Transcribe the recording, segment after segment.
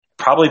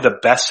probably the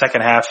best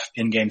second half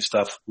in-game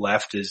stuff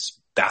left is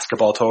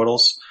basketball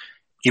totals.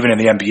 Even in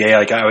the NBA,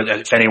 like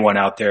if anyone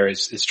out there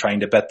is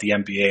trying to bet the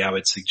NBA, I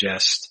would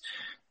suggest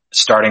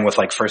starting with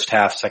like first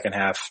half, second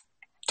half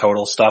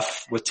total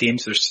stuff with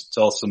teams. There's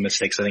still some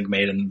mistakes I think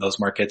made in those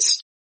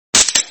markets.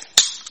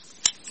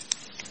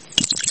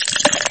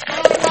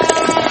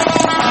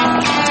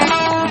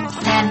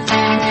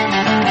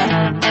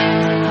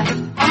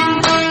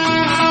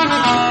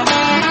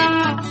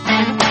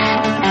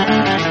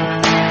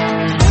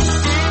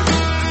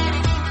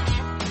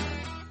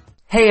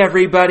 Hey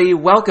everybody,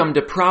 welcome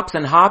to Props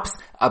and Hops,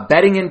 a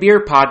betting and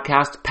beer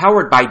podcast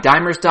powered by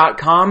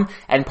Dimers.com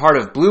and part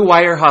of Blue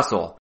Wire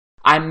Hustle.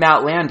 I'm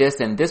Matt Landis,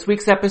 and this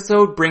week's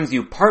episode brings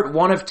you part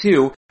 1 of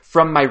 2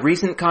 from my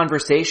recent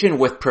conversation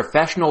with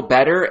professional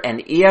bettor and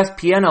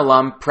ESPN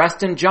alum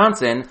Preston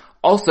Johnson,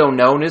 also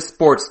known as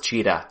Sports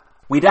Cheetah.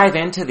 We dive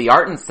into the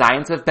art and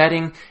science of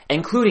betting,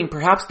 including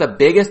perhaps the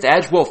biggest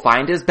edge we'll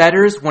find as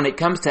bettors when it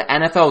comes to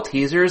NFL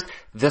teasers.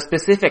 The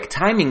specific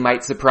timing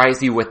might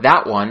surprise you with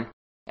that one.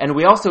 And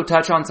we also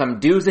touch on some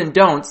do's and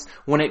don'ts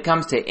when it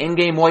comes to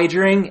in-game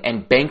wagering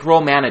and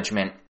bankroll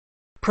management.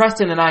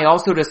 Preston and I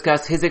also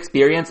discuss his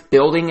experience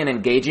building and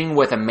engaging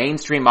with a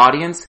mainstream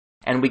audience,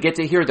 and we get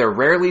to hear the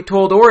rarely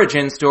told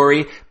origin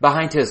story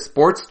behind his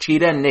Sports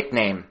Cheetah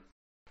nickname.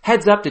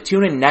 Heads up to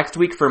tune in next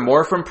week for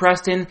more from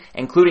Preston,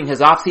 including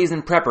his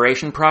off-season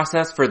preparation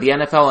process for the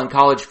NFL and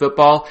college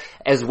football,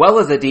 as well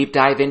as a deep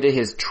dive into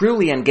his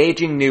truly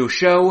engaging new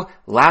show,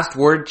 Last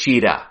Word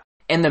Cheetah.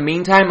 In the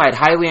meantime, I'd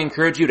highly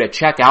encourage you to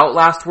check out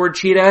Last Word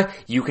Cheetah.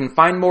 You can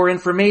find more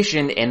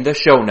information in the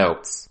show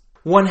notes.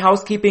 One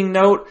housekeeping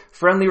note,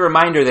 friendly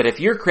reminder that if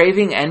you're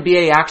craving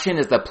NBA action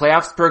as the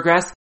playoffs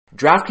progress,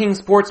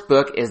 DraftKings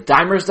Sportsbook is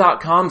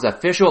Dimers.com's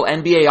official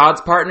NBA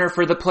odds partner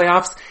for the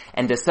playoffs,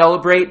 and to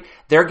celebrate,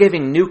 they're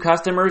giving new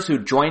customers who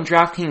join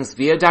DraftKings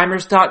via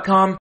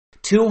Dimers.com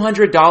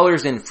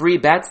 $200 in free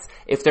bets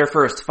if their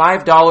first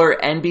 $5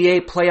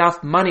 NBA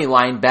playoff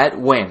moneyline bet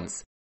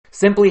wins.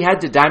 Simply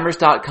head to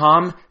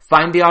Dimers.com,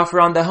 find the offer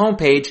on the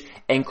homepage,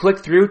 and click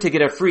through to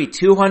get a free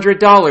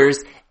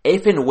 $200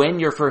 if and when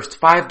your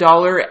first $5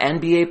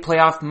 NBA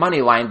playoff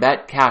moneyline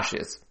bet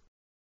cashes.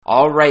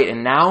 Alright,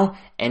 and now,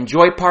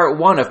 enjoy part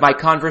 1 of my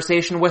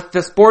conversation with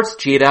the Sports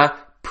Cheetah,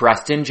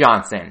 Preston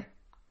Johnson.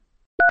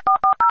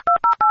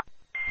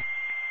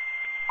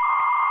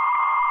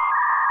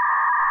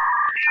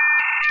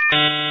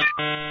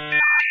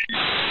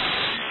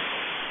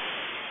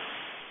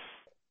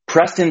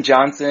 Preston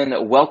Johnson,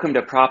 welcome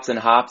to Props and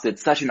Hops.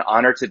 It's such an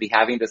honor to be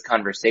having this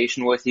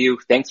conversation with you.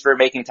 Thanks for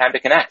making time to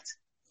connect.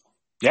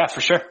 Yeah,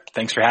 for sure.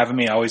 Thanks for having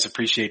me. I always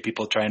appreciate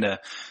people trying to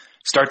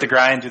start the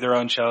grind, do their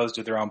own shows,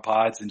 do their own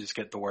pods, and just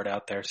get the word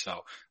out there.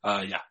 So,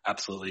 yeah,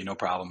 absolutely no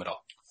problem at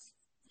all.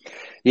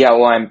 Yeah,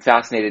 well, I'm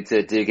fascinated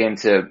to dig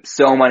into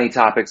so many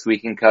topics we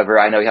can cover.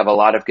 I know you have a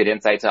lot of good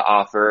insight to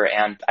offer,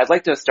 and I'd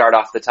like to start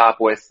off the top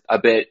with a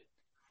bit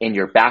in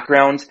your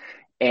background.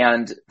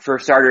 And for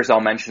starters, I'll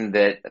mention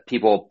that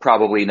people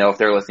probably know if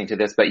they're listening to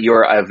this, but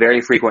you're a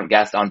very frequent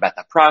guest on Bet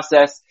the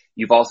Process.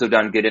 You've also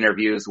done good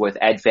interviews with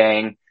Ed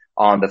Fang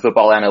on the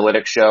Football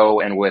Analytics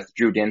Show and with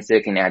Drew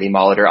Dinsick and Andy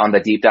Molitor on the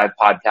Deep Dive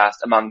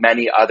podcast, among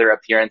many other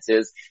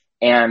appearances.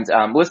 And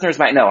listeners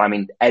might know, I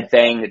mean, Ed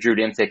Fang, Drew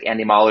Dinsick,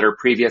 Andy Molitor,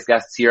 previous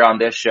guests here on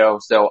this show.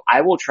 So I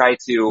will try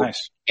to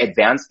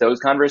advance those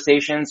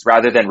conversations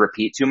rather than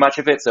repeat too much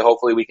of it. So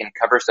hopefully we can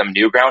cover some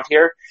new ground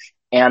here.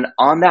 And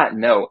on that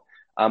note,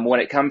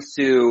 when it comes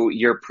to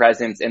your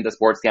presence in the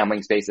sports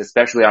gambling space,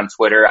 especially on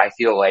Twitter, I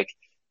feel like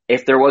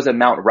if there was a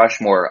Mount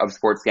Rushmore of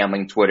sports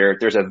gambling Twitter,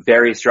 there's a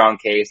very strong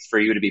case for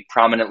you to be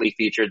prominently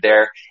featured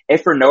there,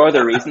 if for no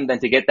other reason than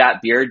to get that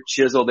beard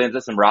chiseled into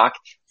some rock.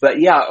 But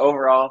yeah,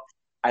 overall,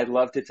 I'd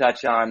love to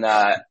touch on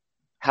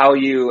how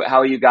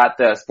you got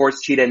the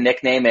Sports Cheetah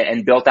nickname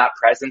and built that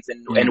presence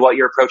and what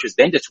your approach has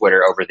been to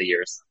Twitter over the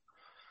years.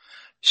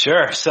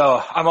 Sure.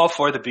 So I'm all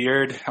for the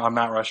beard on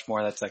Mount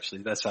Rushmore.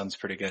 That sounds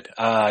pretty good.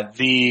 I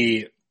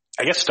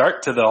guess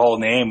start to the whole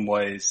name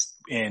was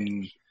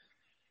in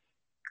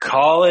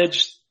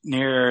college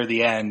near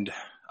the end.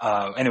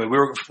 Anyway,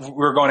 we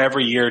were going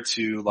every year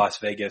to Las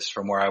Vegas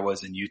from where I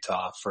was in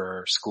Utah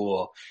for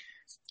school.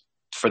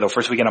 For the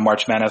first weekend of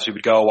March Madness, we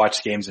would go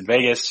watch games in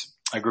Vegas,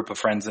 a group of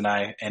friends and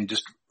I, and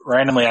just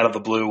randomly out of the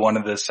blue, one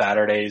of the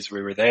Saturdays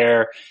we were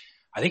there,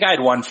 I think I had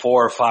won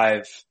 4 or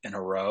 5 in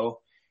a row.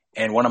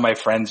 And one of my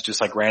friends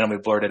just like randomly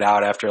blurted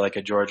out after like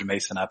a George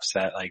Mason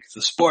upset, like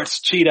the Sports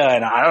Cheetah.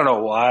 And I don't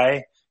know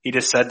why he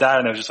just said that.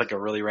 And it was just like a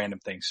really random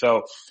thing.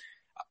 So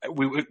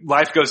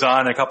life goes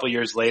on. A couple of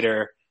years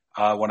later,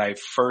 when I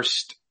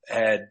first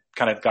had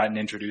kind of gotten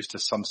introduced to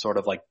some sort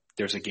of like,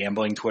 there's a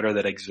gambling Twitter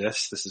that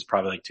exists. This is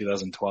probably like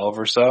 2012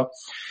 or so.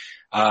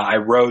 I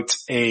wrote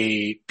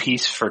a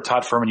piece for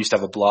Todd Furman used to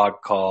have a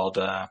blog called,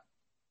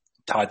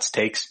 Todd's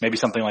Takes, maybe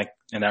something like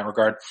in that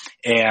regard.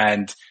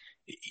 And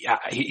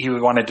he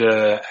wanted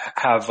to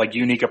have like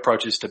unique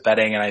approaches to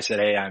betting. And I said,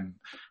 hey, I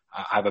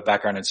have a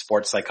background in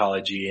sports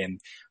psychology and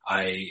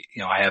I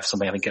have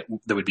something I think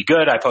that would be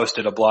good. I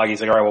posted a blog.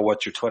 He's like, all right, well,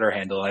 what's your Twitter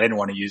handle? I didn't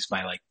want to use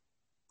my like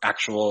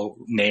actual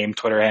name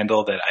Twitter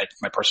handle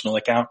my personal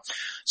account.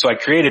 So I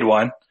created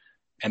one,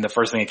 and the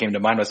first thing that came to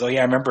mind was, oh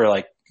yeah, I remember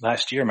like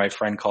last year my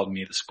friend called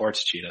me the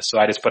Sports Cheetah. So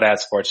I just put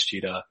 @Sports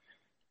Cheetah.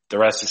 The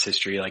rest is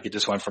history. Like it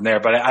just went from there,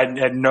 but I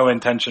had no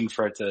intention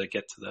for it to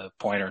get to the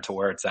point or to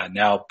where it's at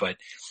now, but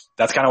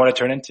that's kind of what it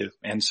turned into.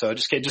 And so it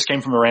just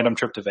came from a random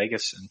trip to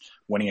Vegas and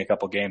winning a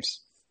couple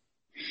games.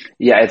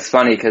 Yeah, it's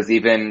funny because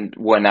even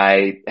when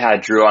I had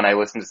Drew on, I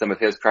listened to some of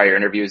his prior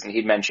interviews and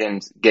he'd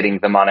mentioned getting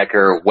the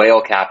moniker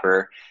Whale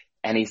Capper.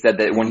 And he said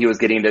that when he was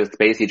getting into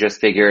space, he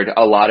just figured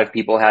a lot of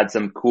people had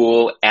some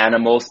cool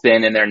animal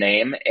spin in their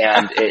name,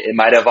 and it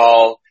might have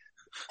all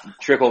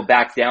trickled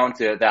back down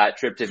to that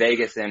trip to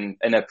Vegas in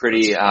a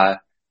pretty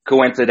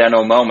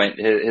coincidental moment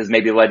has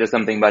maybe led to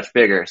something much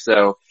bigger.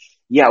 So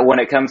yeah, when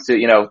it comes to,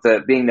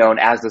 the being known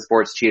as the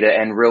Sports Cheetah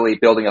and really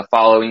building a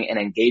following and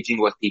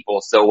engaging with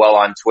people so well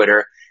on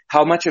Twitter,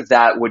 how much of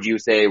that would you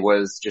say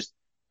was just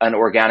an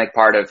organic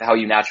part of how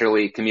you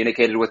naturally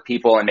communicated with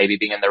people and maybe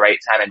being in the right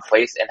time and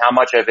place? And how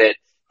much of it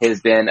has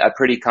been a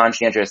pretty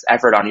conscientious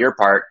effort on your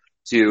part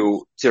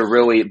to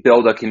really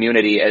build a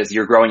community as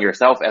you're growing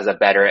yourself as a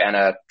better and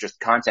a just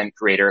content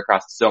creator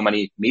across so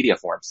many media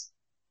forms?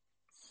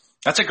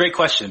 That's a great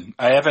question.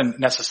 I haven't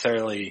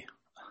necessarily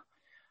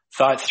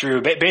thought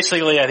through.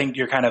 Basically, I think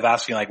you're kind of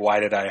asking like, why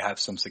did I have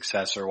some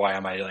success, or why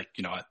am I like,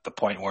 at the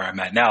point where I'm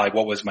at now? Like,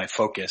 what was my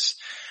focus?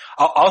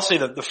 I'll say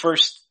that the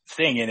first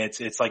thing, and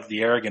it's like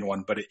the arrogant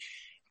one, but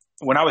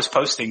when I was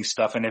posting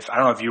stuff, and I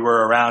don't know if you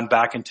were around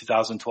back in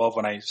 2012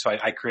 when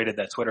I created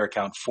that Twitter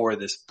account for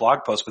this blog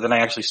post, but then I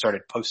actually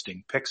started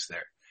posting pics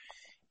there.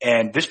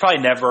 And this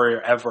probably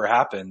never ever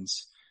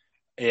happens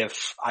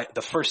if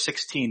the first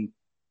 16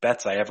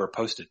 bets I ever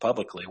posted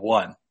publicly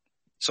won.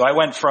 So I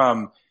went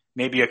from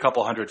maybe a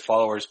couple hundred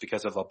followers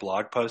because of a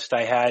blog post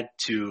I had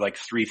to like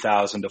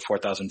 3,000 to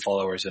 4,000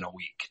 followers in a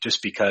week,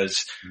 just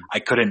because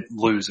I couldn't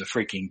lose a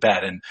freaking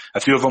bet. And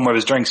a few of them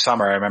was during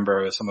summer. I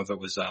remember some of it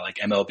was like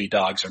MLB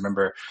Dogs. I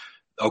remember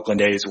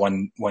Oakland A's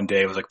one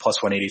day it was like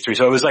plus 183.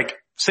 So it was like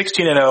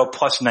 16-0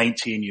 plus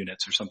 19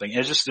 units or something. It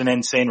was just an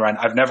insane run.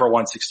 I've never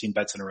won 16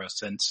 bets in a row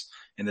since,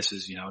 and this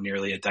is,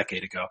 nearly a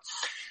decade ago.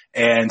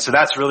 And so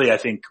that's really, I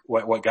think,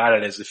 what got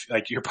it is if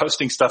like you're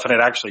posting stuff and it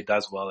actually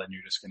does well, then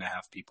you're just going to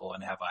have people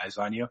and have eyes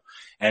on you.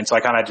 And so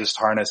I kind of just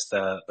harnessed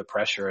the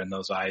pressure and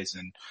those eyes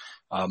and,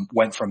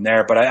 went from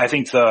there. But I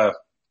think the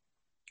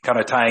kind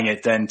of tying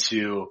it then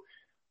to,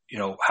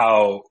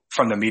 how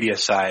from the media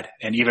side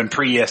and even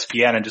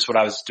pre-ESPN and just what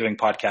I was doing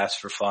podcasts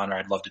for fun, or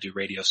I'd love to do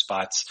radio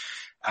spots.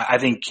 I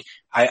think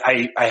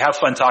I have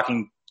fun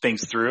talking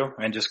things through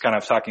and just kind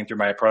of talking through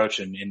my approach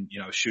and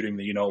shooting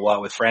the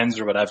what with friends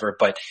or whatever.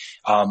 But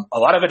a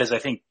lot of it is, I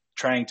think,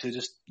 trying to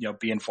just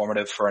be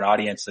informative for an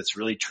audience that's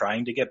really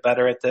trying to get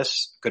better at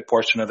this. Good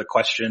portion of the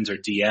questions or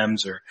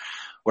DMs or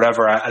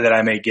whatever that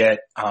I may get,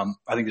 I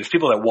think there's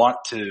people that want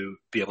to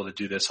be able to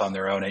do this on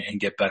their own and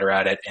get better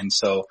at it. And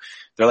so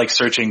they're like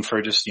searching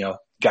for just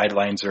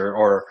guidelines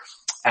or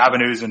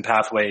avenues and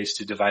pathways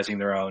to devising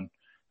their own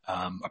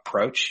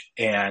approach.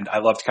 And I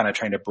loved kind of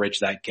trying to bridge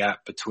that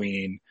gap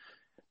between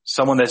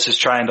someone that's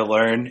just trying to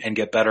learn and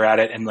get better at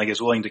it and like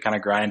is willing to kind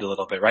of grind a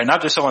little bit, right?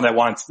 Not just someone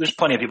that there's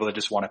plenty of people that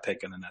just want to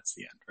pick and then that's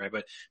the end, right?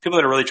 But people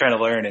that are really trying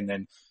to learn, and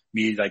then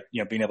me like,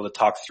 being able to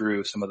talk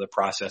through some of the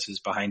processes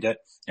behind it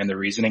and the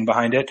reasoning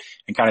behind it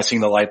and kind of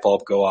seeing the light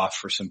bulb go off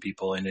for some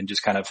people, and then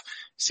just kind of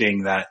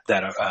seeing that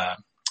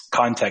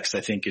context,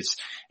 I think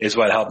is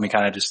what helped me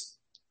kind of just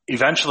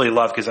eventually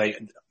love, because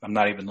I'm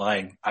not even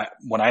lying.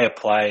 When I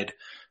applied,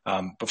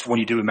 before, when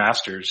you do a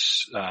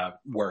master's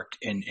work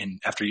in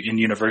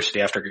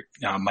university after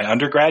my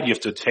undergrad, you have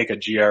to take a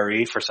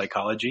GRE for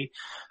psychology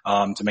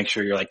to make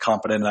sure you're like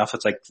competent enough.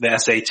 It's like the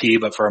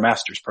SAT, but for a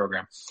master's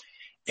program.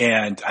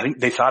 And I think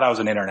they thought I was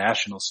an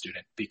international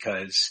student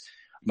because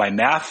my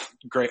math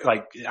grade,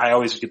 like I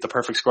always get the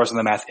perfect scores on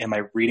the math, and my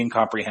reading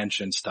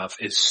comprehension stuff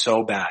is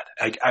so bad.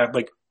 I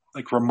like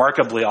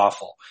remarkably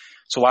awful.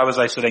 So why was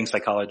I studying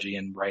psychology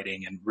and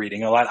writing and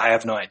reading a lot? I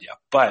have no idea.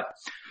 But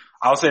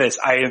I'll say this,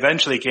 I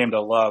eventually came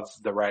to love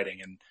the writing,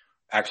 and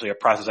actually a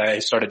process. I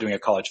started doing a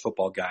college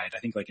football guide, I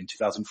think like in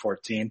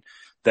 2014,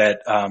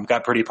 that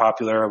got pretty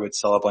popular. I would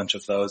sell a bunch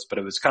of those, but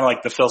it was kind of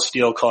like the Phil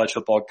Steele college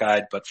football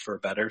guide, but for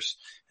bettors,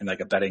 and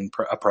like a betting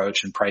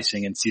approach and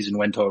pricing and season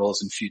win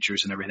totals and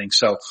futures and everything.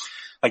 So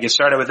like it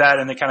started with that,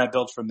 and they kind of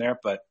built from there.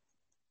 But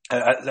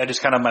I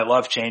just kind of, my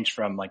love changed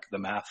from like the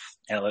math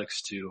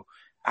analytics to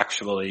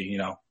actually,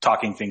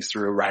 talking things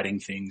through, writing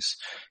things.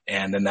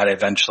 And then that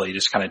eventually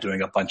just kind of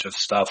doing a bunch of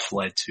stuff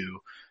led to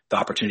the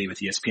opportunity with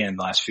ESPN in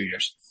the last few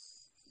years.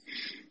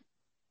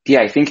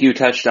 Yeah, I think you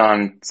touched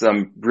on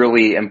some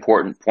really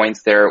important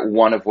points there,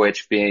 one of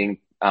which being,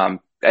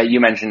 you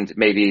mentioned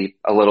maybe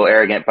a little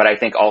arrogant, but I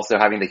think also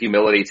having the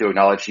humility to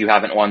acknowledge you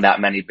haven't won that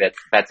many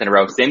bets in a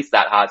row since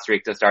that hot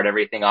streak to start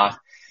everything off.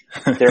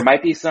 There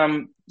might be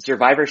some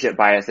survivorship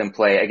bias in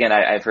play. Again,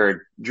 I've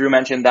heard Drew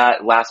mention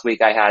that. Last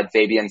week I had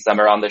Fabian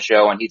Summer on the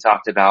show, and he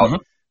talked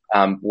about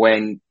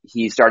when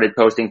he started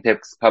posting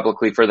pics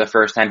publicly for the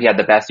first time, he had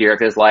the best year of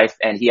his life,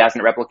 and he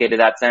hasn't replicated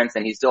that since,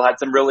 and he still had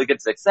some really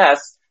good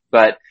success,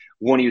 But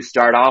when you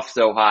start off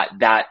so hot,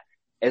 that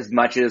as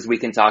much as we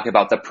can talk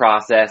about the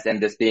process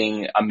and this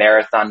being a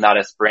marathon, not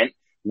a sprint,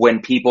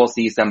 when people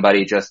see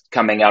somebody just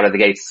coming out of the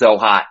gate so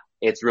hot,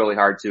 it's really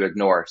hard to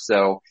ignore.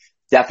 So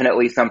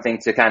definitely something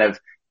to kind of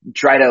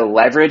try to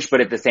leverage,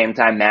 but at the same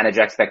time manage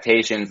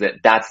expectations that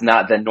that's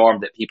not the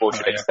norm that people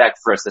should expect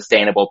for a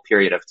sustainable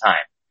period of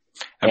time.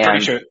 I'm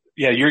pretty sure.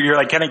 Yeah, you're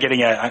like kind of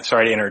getting at, I'm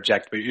sorry to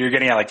interject, but you're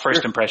getting at like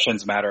first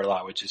impressions matter a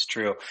lot, which is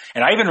true.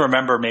 And I even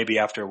remember maybe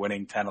after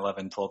winning 10,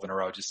 11, 12 in a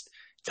row, just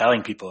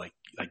telling people like,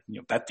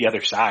 bet the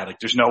other side. Like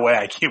there's no way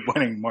I keep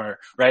winning more,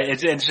 right?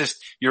 It's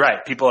just, you're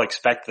right. People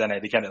expect then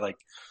they kind of like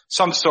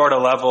some sort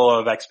of level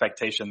of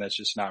expectation that's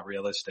just not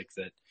realistic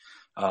that,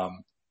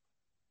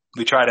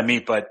 we try to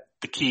meet. But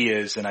the key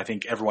is, and I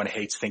think everyone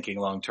hates thinking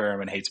long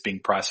term and hates being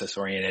process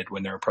oriented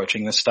when they're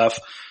approaching this stuff.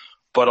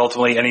 But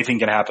ultimately anything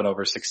can happen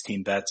over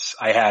 16 bets.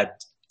 I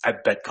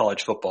bet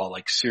college football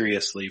like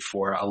seriously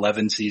for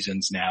 11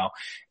 seasons now.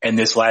 And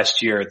this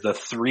last year, the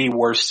 3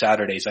 worst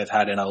Saturdays I've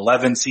had in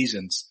 11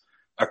 seasons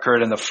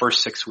occurred in the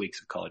first 6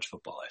 weeks of college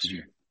football last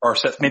year. Or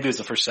maybe it was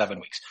the first 7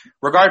 weeks.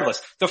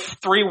 Regardless, the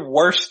 3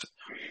 worst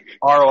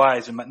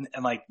ROIs and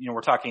like,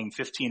 we're talking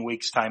 15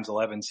 weeks times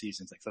 11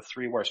 seasons. Like the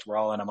 3 worst were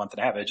all in a month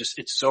and a half.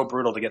 It's so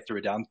brutal to get through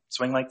a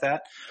downswing like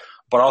that.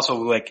 But also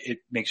like it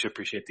makes you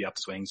appreciate the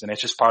upswings, and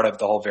it's just part of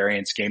the whole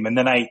variance game. And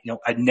then I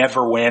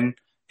never win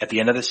at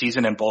the end of the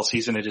season and bowl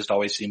season. It just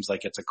always seems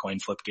like it's a coin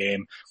flip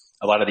game.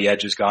 A lot of the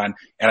edge is gone.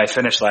 And I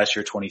finished last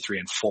year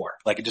 23-4.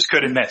 Like it just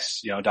couldn't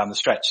miss, down the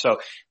stretch. So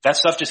that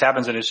stuff just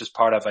happens, and it's just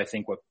part of, I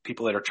think, what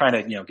people that are trying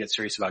to, get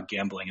serious about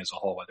gambling as a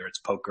whole, whether it's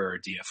poker or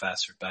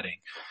DFS or betting.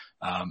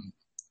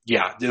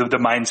 The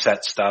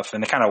mindset stuff,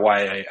 and the kind of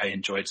why I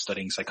enjoyed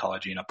studying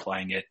psychology and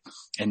applying it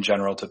in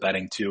general to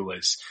betting too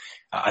was,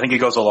 I think it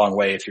goes a long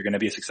way if you're going to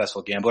be a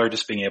successful gambler,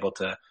 just being able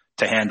to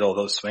handle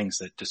those swings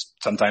that just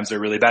sometimes they're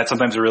really bad,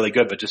 sometimes they're really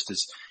good, but just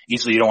as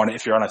easily, you don't want to,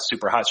 if you're on a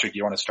super hot streak,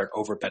 you don't want to start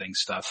over betting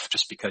stuff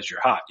just because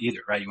you're hot either,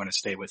 right? You want to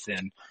stay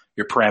within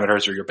your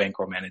parameters or your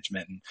bankroll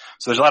management. And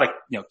so there's a lot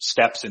of,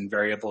 steps and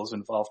variables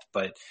involved,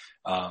 but,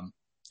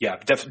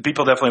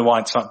 people definitely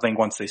want something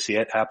once they see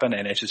it happen,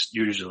 and it's just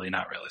usually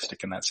not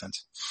realistic in that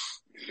sense.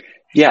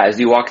 Yeah. As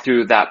you walk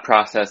through that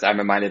process, I'm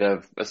reminded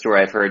of a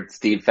story I've heard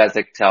Steve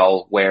Fezzik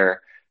tell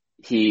where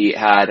he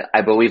had,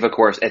 I believe, a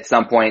course at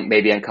some point,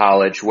 maybe in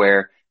college,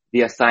 where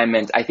the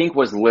assignment, I think,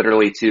 was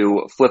literally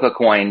to flip a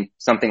coin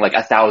something like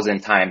 1,000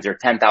 times or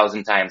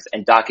 10,000 times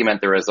and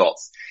document the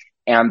results.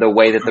 And the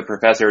way that the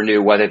professor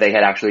knew whether they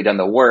had actually done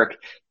the work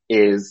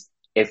is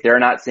if they're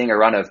not seeing a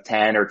run of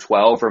 10 or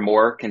 12 or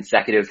more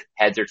consecutive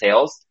heads or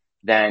tails,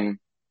 then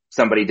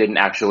somebody didn't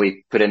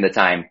actually put in the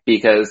time,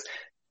 because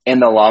in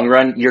the long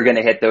run, you're going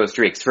to hit those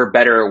streaks for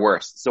better or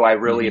worse. So I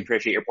really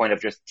appreciate your point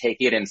of just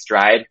taking it in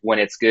stride when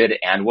it's good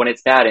and when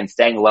it's bad and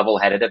staying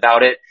level-headed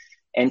about it.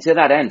 And to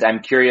that end,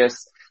 I'm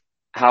curious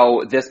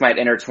how this might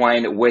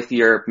intertwine with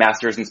your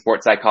master's in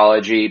sports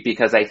psychology,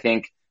 because I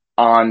think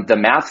on the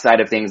math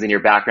side of things in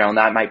your background,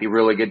 that might be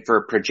really good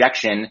for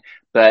projection.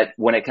 But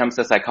when it comes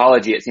to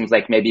psychology, it seems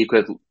like maybe you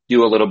could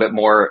do a little bit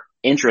more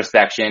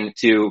introspection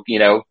to,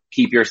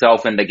 keep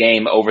yourself in the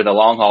game over the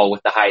long haul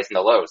with the highs and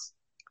the lows.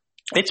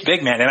 It's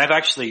big, man. And I've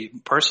actually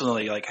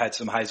personally had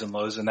some highs and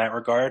lows in that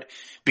regard,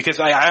 because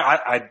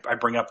I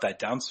bring up that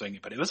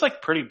downswing, but it was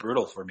pretty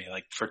brutal for me.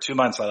 Like for 2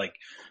 months, I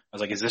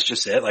was like, is this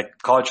just it? Like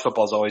college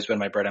football's always been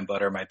my bread and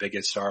butter, my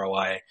biggest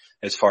ROI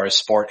as far as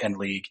sport and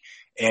league.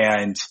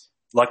 And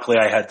luckily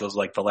I had those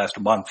the last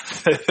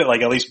month,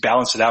 at least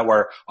balanced it out,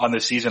 where on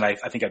the season, I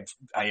think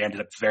I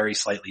ended up very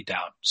slightly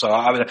down. So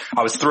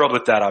I was thrilled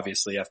with that,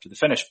 obviously, after the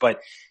finish,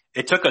 but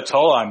it took a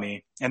toll on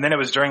me. And then it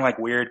was during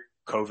weird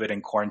COVID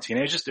and quarantine.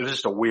 It was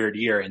just a weird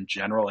year in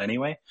general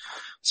anyway.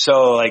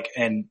 So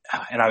and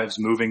I was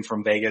moving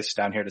from Vegas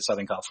down here to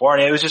Southern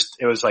California. It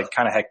was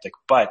kind of hectic,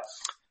 but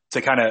to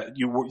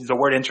the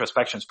word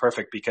introspection is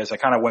perfect, because I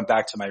kind of went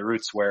back to my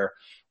roots, where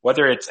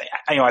whether it's,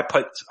 I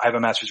have a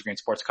master's degree in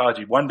sports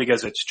psychology, one,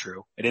 because it's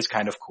true. It is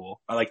kind of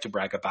cool. I like to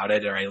brag about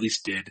it, or I at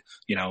least did,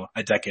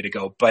 a decade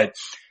ago, but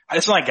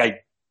it's not like I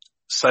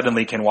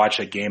suddenly can watch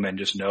a game and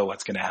just know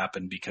what's going to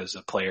happen because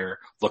a player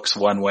looks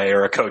one way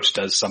or a coach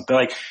does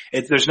something.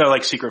 There's no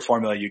secret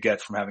formula you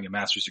get from having a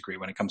master's degree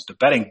when it comes to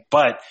betting,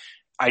 but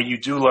you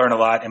do learn a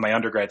lot in my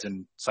undergrads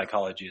in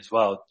psychology as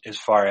well, as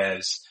far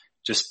as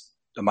just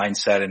the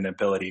mindset and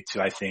ability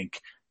to, I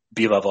think,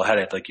 be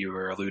level-headed, like you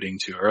were alluding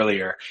to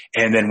earlier.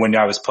 And then when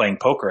I was playing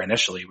poker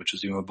initially, which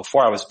was even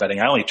before I was betting,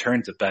 I only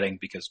turned to betting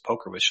because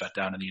poker was shut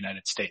down in the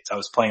United States. I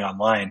was playing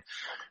online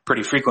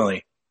pretty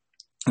frequently,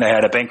 and I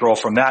had a bankroll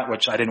from that,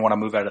 which I didn't want to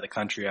move out of the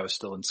country. I was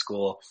still in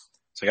school.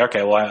 So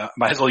okay, well, I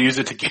might as well use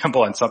it to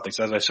gamble on something.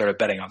 So as I started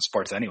betting on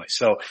sports anyway.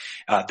 So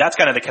that's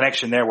kind of the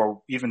connection there, where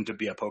even to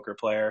be a poker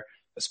player,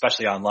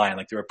 especially online,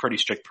 there were pretty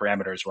strict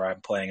parameters where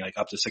I'm playing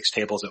up to 6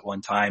 tables at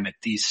one time at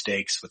these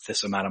stakes with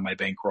this amount of my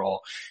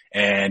bankroll.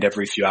 And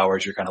every few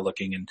hours you're kind of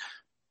looking, and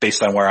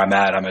based on where I'm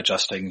at, I'm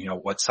adjusting,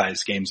 what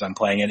size games I'm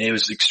playing. And it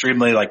was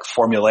extremely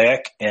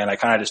formulaic. And I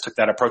kind of just took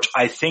that approach.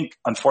 I think,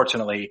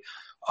 unfortunately,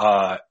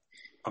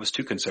 was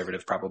too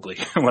conservative probably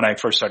when I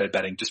first started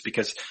betting, just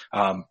because,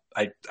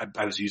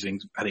 I was using,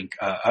 I think,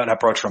 an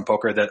approach from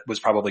poker that was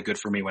probably good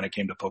for me when it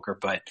came to poker,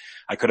 but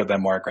I could have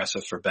been more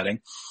aggressive for betting.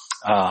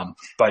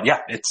 But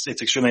yeah, it's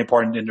extremely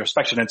important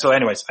introspection. And so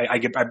anyways,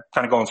 I'm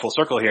kind of going full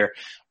circle here,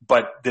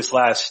 but this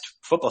last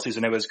football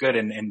season, it was good.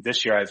 And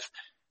this year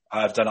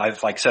I've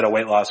like set a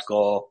weight loss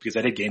goal because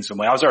I did gain some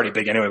weight. I was already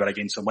big anyway, but I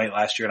gained some weight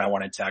last year and I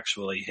wanted to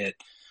actually hit,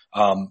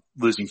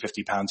 losing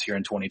 50 pounds here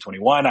in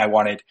 2021. I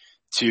wanted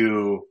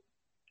to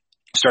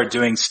start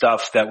doing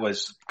stuff that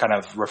was kind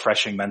of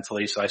refreshing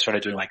mentally. So I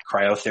started doing like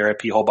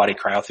cryotherapy, whole body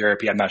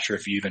cryotherapy. I'm not sure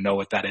if you even know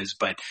what that is,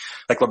 but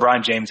like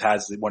LeBron James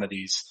has one of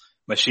these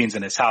machines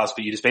in his house,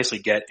 but you just basically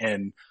get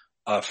in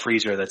a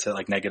freezer that's at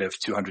like negative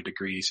 200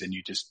 degrees and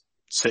you just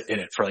sit in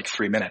it for like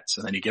 3 minutes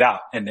and then you get out.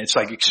 And it's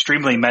like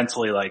extremely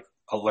mentally like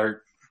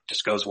alert,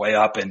 just goes way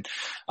up. And,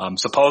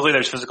 supposedly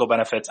there's physical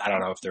benefits. I don't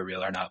know if they're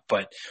real or not,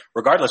 but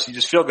regardless, you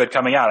just feel good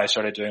coming out. I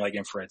started doing like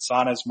infrared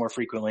saunas more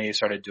frequently. I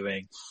started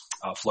doing,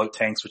 float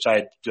tanks, which I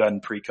had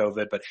done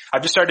pre-COVID, but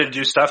I've just started to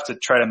do stuff to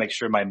try to make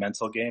sure my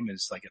mental game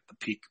is like at the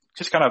peak,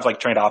 just kind of like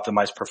trying to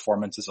optimize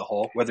performance as a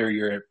whole, whether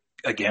you're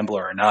a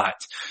gambler or not.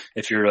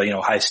 If you're,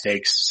 high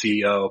stakes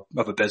CEO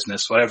of a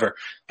business, whatever,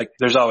 like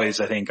there's always,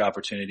 I think,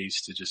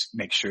 opportunities to just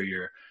make sure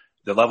you're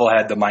the level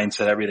head, the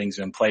mindset, everything's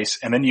in place.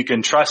 And then you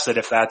can trust that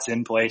if that's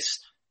in place,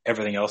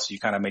 everything else you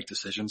kind of make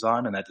decisions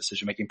on, and that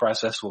decision making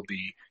process will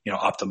be,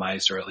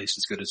 optimized or at least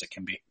as good as it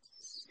can be.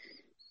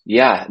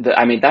 Yeah.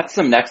 That's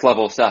some next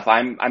level stuff.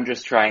 I'm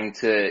just trying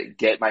to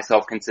get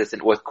myself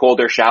consistent with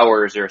colder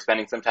showers or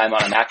spending some time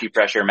on an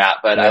acupressure mat.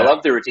 But yeah. I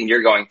love the routine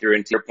you're going through.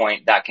 And to your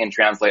point, that can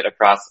translate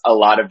across a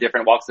lot of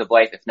different walks of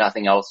life, if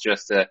nothing else,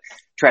 just to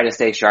try to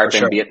stay sharp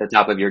and be at the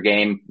top of your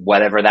game,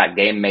 whatever that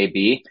game may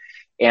be.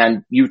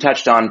 And you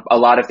touched on a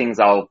lot of things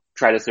I'll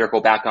try to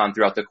circle back on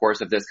throughout the course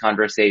of this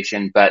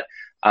conversation, but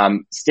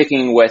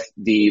sticking with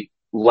the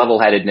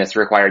level-headedness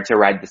required to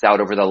ride this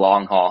out over the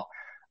long haul,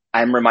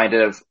 I'm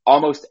reminded of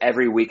almost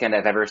every weekend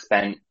I've ever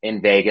spent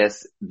in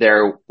Vegas.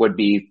 There would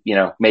be,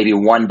 maybe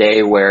one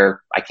day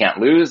where I can't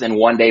lose and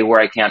one day where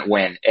I can't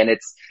win. And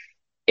it's,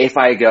 if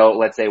I go,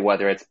 let's say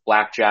whether it's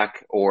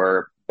blackjack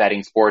or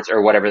betting sports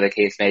or whatever the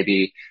case may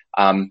be,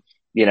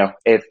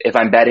 if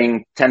I'm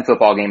betting 10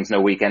 football games in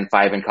a weekend,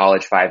 5 in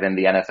college, 5 in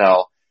the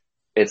NFL,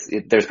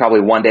 there's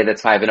probably one day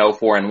that's 5-0,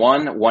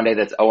 4-1, one day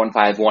that's 0-5,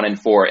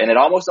 1-4. And it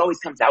almost always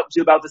comes out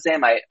to about the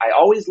same. I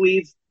always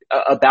leave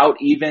about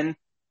even.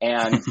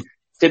 And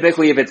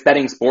typically if it's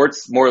betting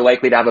sports, more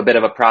likely to have a bit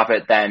of a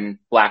profit than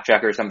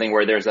blackjack or something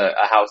where there's a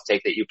house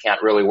take that you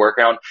can't really work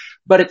around.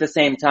 But at the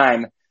same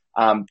time,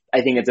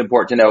 I think it's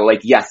important to know,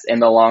 like, yes, in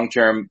the long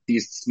term,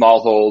 these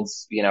small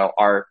holds,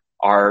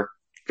 are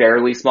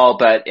fairly small,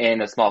 but in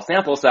a small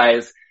sample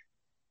size,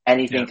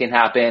 anything can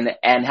happen.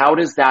 And how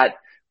does that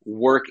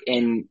work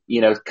in,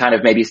 kind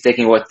of maybe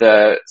sticking with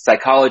the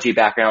psychology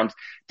background,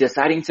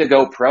 deciding to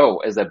go pro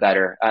as a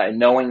bettor,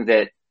 knowing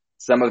that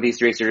some of these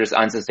streaks are just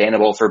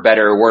unsustainable for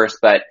better or worse,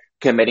 but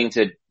committing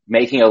to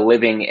making a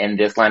living in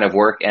this line of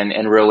work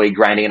and really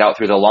grinding it out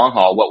through the long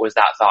haul. What was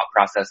that thought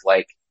process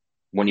like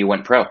when you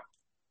went pro?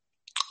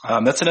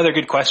 That's another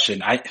good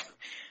question. I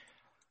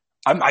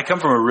come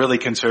from a really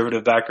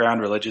conservative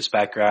background, religious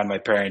background. My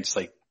parents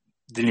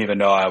didn't even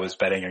know I was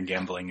betting and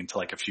gambling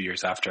until a few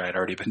years after I'd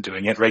already been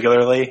doing it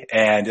regularly.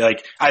 And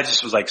I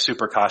just was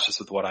super cautious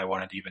with what I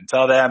wanted to even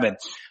tell them.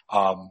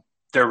 And,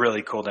 they're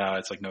really cool now.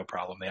 It's no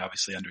problem. They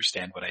obviously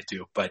understand what I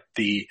do, but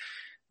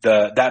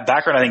that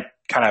background, I think,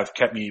 kind of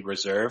kept me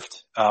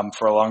reserved,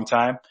 for a long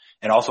time.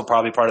 And also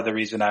probably part of the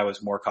reason I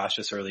was more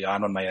cautious early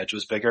on when my edge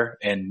was bigger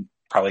and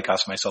probably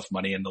cost myself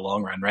money in the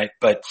long run. Right.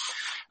 But,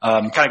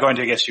 kind of going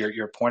to, I guess,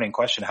 your point in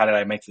question, how did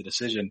I make the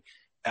decision?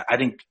 I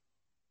think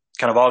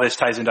kind of all this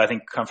ties into, I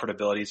think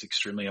comfortability is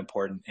extremely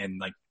important.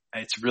 And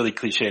it's really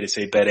cliche to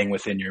say betting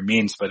within your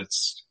means, but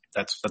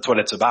that's what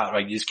it's about,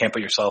 right? You just can't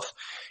put yourself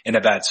in a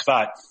bad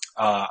spot.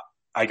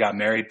 I got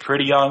married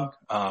pretty young.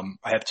 I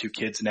have 2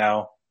 kids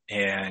now.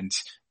 And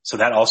so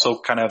that also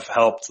kind of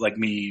helped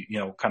me,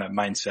 kind of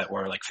mindset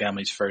where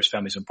family's first,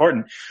 family's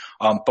important.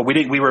 But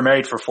we were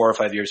married for 4 or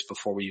 5 years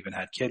before we even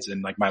had kids.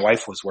 And my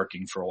wife was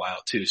working for a while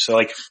too. So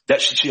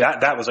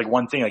that was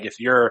one thing. If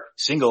you're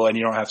single and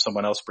you don't have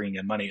someone else bringing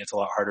in money, it's a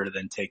lot harder to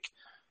then take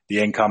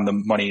the income, the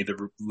money,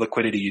 the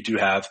liquidity you do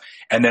have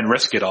and then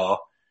risk it all,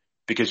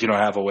 because you don't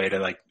have a way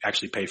to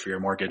actually pay for your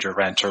mortgage or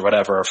rent or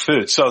whatever or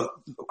food. So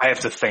I have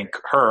to thank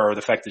her,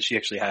 the fact that she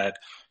actually had,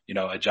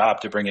 a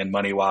job to bring in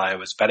money while I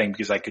was betting,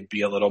 because I could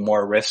be a little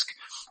more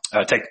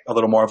take a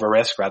little more of a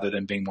risk rather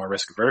than being more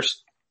risk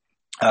averse.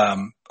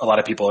 A lot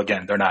of people,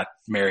 again, they're not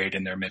married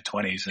in their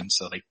mid-20s, and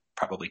so they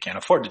probably can't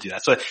afford to do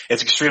that. So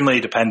it's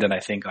extremely dependent, I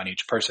think, on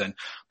each person.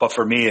 But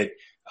for me,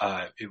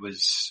 it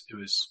was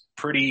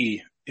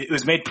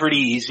made pretty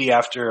easy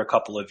after a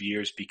couple of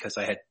years, because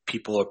I had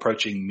people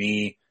approaching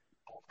me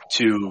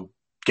to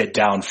get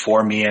down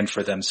for me and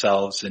for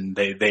themselves. And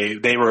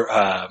they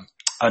were,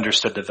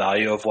 understood the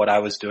value of what I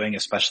was doing,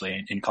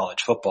 especially in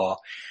college football,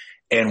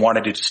 and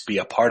wanted to just be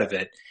a part of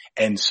it.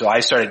 And so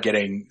I started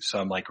getting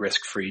some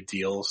risk-free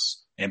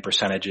deals and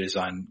percentages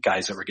on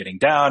guys that were getting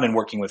down and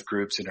working with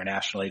groups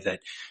internationally that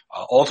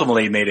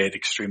ultimately made it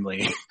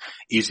extremely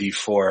easy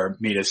for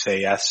me to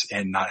say yes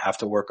and not have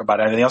to work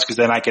about anything else, because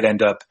then I could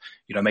end up,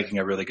 making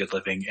a really good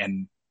living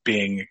and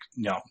being,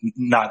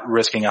 not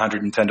risking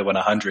 110 to win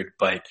 100,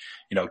 but,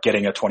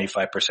 getting a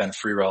 25%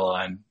 free roll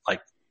on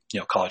like,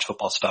 college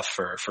football stuff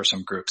for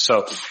some groups.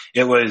 So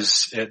it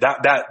was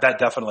that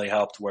definitely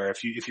helped, where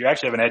if you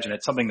actually have an edge and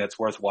it's something that's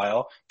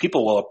worthwhile,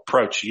 people will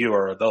approach you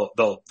or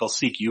they'll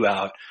seek you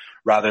out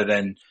rather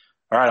than,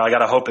 all right, I got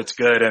to hope it's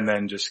good. And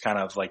then just kind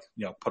of like,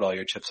 put all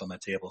your chips on the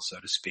table, so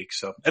to speak.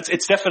 So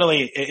it's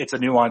definitely, it's a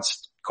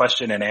nuanced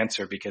question and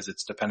answer because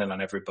it's dependent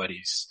on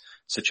everybody's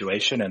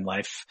situation and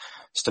life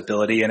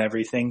stability and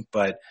everything.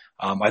 But,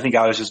 I think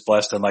I was just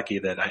blessed and lucky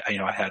that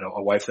I had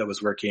a wife that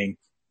was working,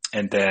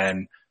 and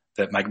then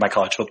that my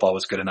college football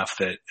was good enough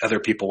that other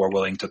people were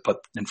willing to put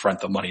in front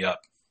the money up.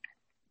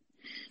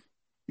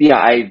 Yeah,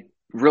 I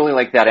really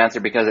like that answer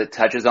because it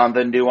touches on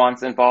the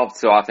nuance involved.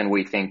 So often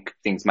we think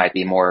things might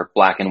be more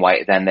black and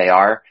white than they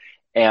are.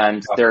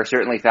 And there are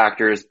certainly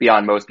factors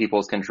beyond most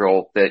people's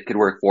control that could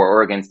work for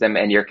or against them.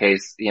 In your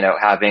case,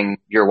 having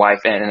your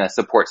wife and a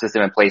support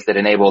system in place that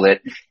enabled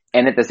it.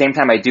 And at the same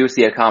time, I do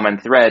see a common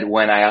thread.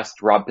 When I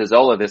asked Rob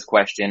Pizzola this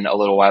question a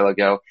little while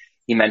ago,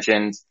 he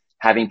mentioned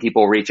having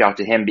people reach out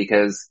to him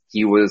because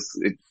he was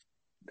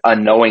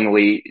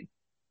unknowingly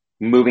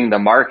moving the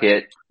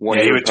market. When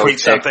he would tweet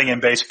something in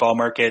baseball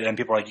market and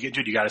people are like,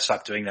 dude, you got to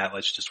stop doing that.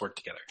 Let's just work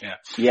together. Yeah.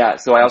 Yeah.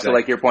 So I also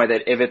like your point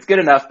that if it's good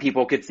enough,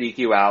 people could seek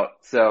you out.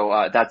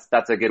 So,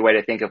 that's a good way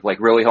to think of like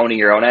really honing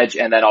your own edge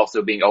and then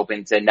also being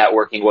open to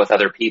networking with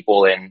other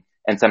people. And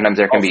sometimes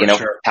there can be,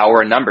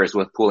 power in numbers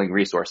with pooling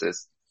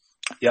resources.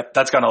 Yep.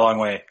 That's gone a long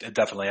way.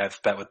 Definitely. I've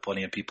met with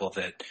plenty of people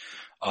that,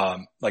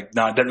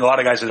 not a lot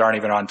of guys that aren't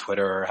even on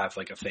Twitter or have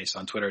like a face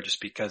on Twitter just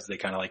because they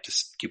kind of like to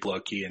keep low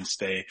key and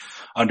stay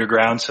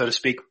underground, so to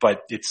speak.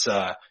 But it's,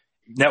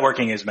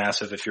 networking is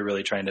massive if you're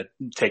really trying to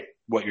take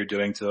what you're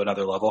doing to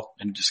another level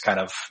and just kind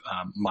of,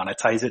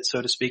 monetize it,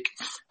 so to speak.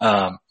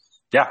 Yeah,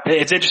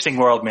 it's an interesting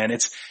world, man.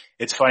 It's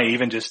funny.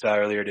 Even just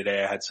earlier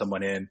today, I had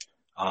someone in,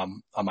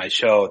 on my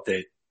show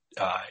that,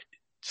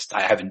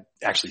 I haven't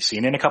actually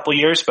seen in a couple of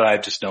years, but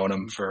I've just known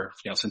him for,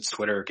 since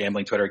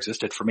gambling Twitter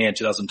existed for me in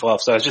 2012.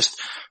 So it's just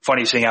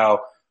funny seeing how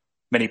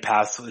many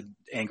paths,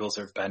 angles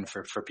there have been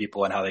for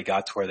people and how they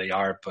got to where they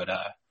are. But,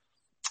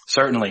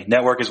 certainly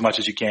network as much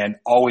as you can.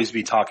 Always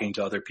be talking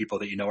to other people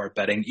that are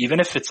betting. Even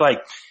if it's like,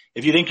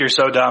 if you think you're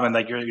so dumb and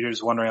like you're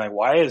just wondering like,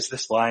 why is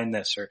this line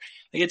this? Or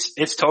like,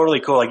 it's totally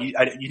cool. Like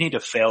you need to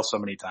fail so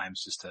many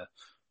times just to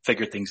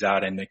figure things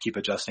out and keep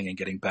adjusting and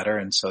getting better.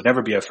 And so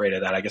never be afraid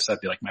of that. I guess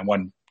that'd be like my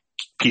one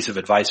piece of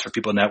advice for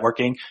people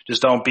networking.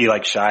 Just don't be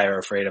like shy or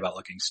afraid about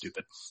looking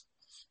stupid.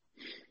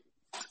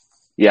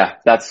 Yeah,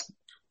 that's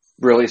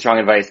really strong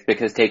advice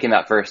because taking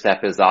that first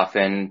step is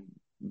often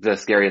the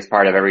scariest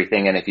part of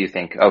everything. And if you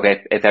think,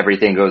 okay, if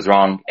everything goes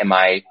wrong, am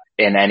I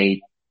in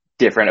any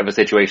different of a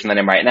situation than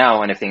I am right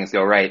now? And if things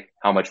go right,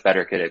 how much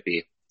better could it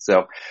be?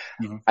 So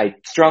I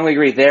strongly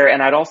agree there.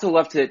 And I'd also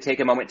love to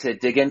take a moment to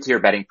dig into your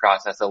betting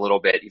process a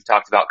little bit. You've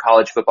talked about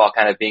college football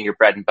kind of being your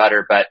bread and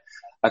butter, but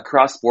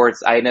across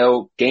sports, I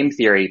know game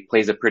theory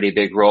plays a pretty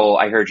big role.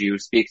 I heard you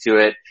speak to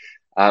it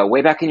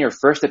way back in your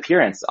first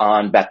appearance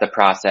on Bet the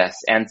Process.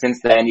 And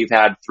since then, you've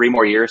had 3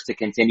 more years to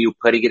continue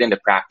putting it into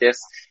practice.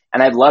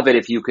 And I'd love it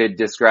if you could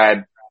describe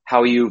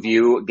how you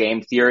view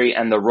game theory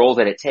and the role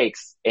that it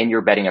takes in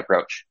your betting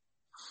approach.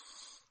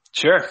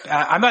 Sure.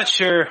 I'm not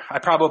sure. I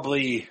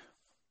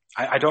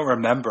don't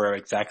remember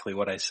exactly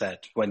what I said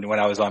when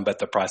I was on Bet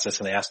the Process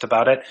and they asked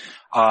about it.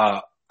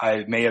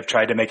 I may have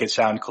tried to make it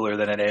sound cooler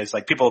than it is.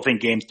 Like people think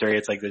game theory,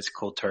 it's like this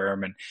cool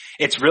term. And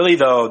it's really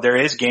though, there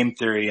is game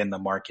theory in the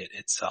market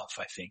itself,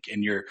 I think.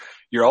 And you're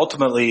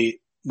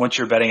ultimately, once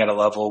you're betting at a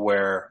level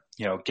where,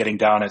 getting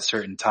down at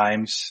certain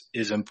times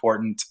is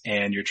important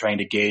and you're trying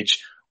to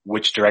gauge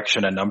which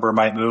direction a number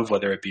might move,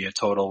 whether it be a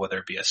total, whether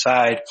it be a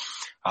side.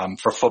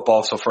 For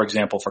football, so for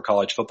example, for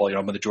college football,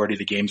 the majority of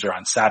the games are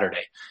on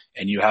Saturday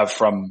and you have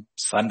from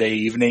Sunday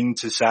evening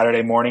to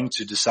Saturday morning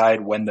to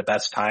decide when the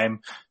best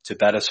time to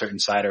bet a certain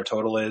side or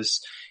total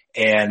is.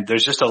 And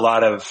there's just a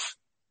lot of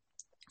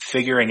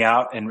figuring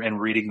out and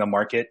reading the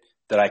market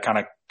that I kind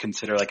of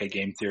consider like a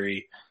game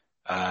theory,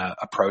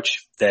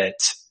 approach that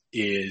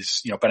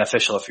is,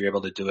 beneficial if you're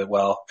able to do it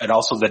well. And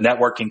also the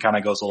networking kind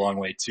of goes a long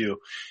way too,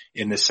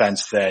 in the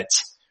sense that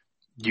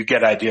you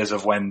get ideas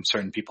of when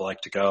certain people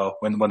like to go,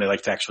 when they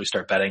like to actually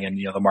start betting and,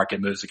 the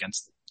market moves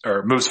against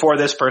or moves for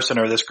this person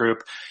or this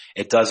group.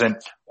 It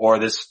doesn't, or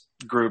this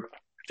group,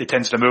 it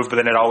tends to move, but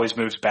then it always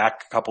moves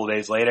back a couple of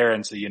days later.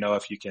 And so,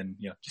 if you can,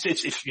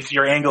 if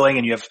you're angling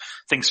and you have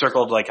things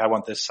circled, like I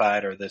want this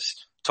side or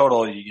this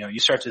total, you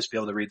start to just be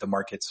able to read the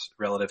markets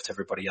relative to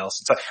everybody else.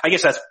 And so I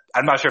guess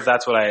I'm not sure if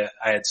that's what I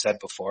had said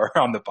before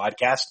on the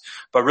podcast,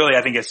 but really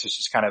I think it's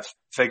just kind of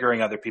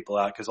figuring other people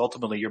out, because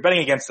ultimately you're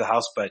betting against the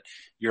house, but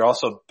you're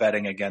also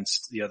betting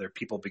against the other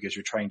people because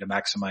you're trying to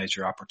maximize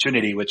your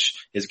opportunity, which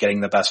is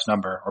getting the best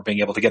number or being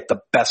able to get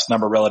the best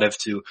number relative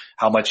to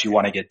how much you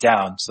want to get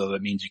down. So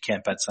that means you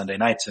can't bet Sunday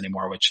nights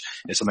anymore, which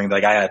is something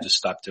like I had to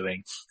stop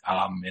doing.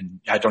 And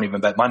I don't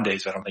even bet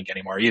Mondays, I don't think,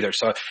 anymore either.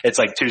 So it's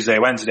like Tuesday,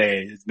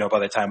 Wednesday, by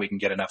the time we can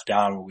get enough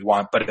down what we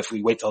want. But if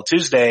we wait till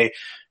Tuesday,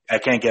 I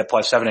can't get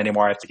 +7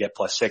 anymore. I have to get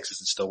 +6.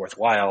 Is it still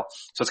worthwhile?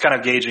 So it's kind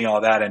of gauging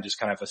all that and just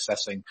kind of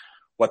assessing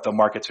what the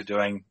markets are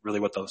doing, really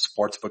what those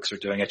sports books are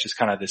doing. It's just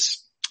kind of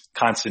this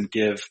constant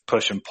give,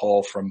 push and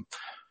pull from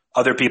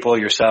other people,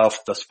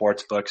 yourself, the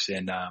sports books.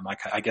 And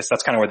I guess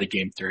that's kind of where the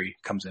game theory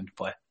comes into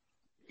play.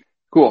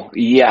 Cool.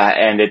 Yeah.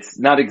 And it's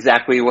not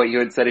exactly what you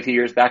had said a few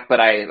years back, but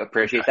I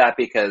appreciate that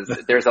because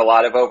there's a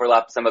lot of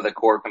overlap. Some of the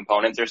core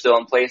components are still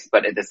in place,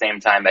 but at the same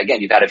time, again,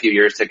 you've had a few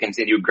years to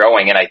continue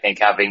growing. And I think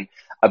having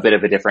a bit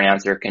of a different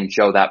answer can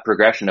show that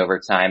progression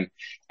over time.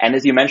 And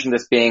as you mentioned,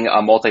 this being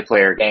a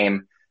multiplayer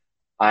game,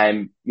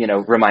 I'm,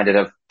 reminded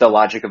of The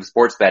Logic of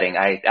Sports Betting.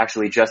 I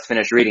actually just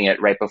finished reading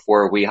it right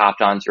before we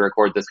hopped on to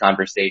record this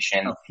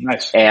conversation. Oh,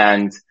 nice.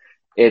 And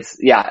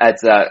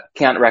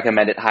can't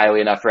recommend it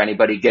highly enough for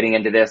anybody getting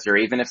into this, or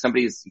even if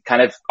somebody's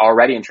kind of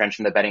already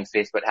entrenched in the betting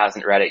space but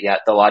hasn't read it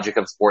yet. The Logic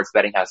of Sports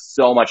Betting has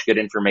so much good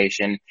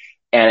information.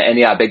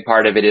 And a big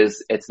part of it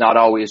is it's not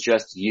always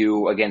just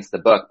you against the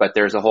book, but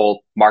there's a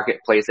whole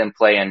marketplace in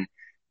play, and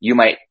you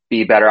might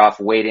be better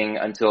off waiting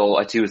until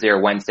a Tuesday or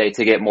Wednesday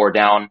to get more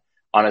down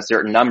on a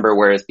certain number,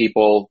 whereas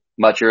people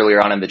much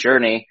earlier on in the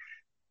journey,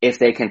 if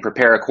they can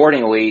prepare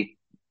accordingly,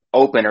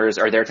 openers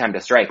are their time to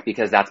strike,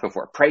 because that's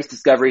before price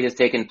discovery has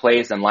taken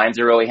place and lines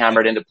are really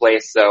hammered into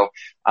place. So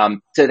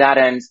to that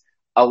end,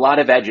 a lot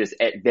of edges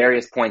at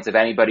various points of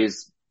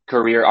anybody's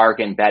career arc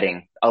in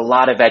betting. A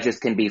lot of edges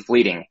can be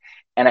fleeting.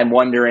 And I'm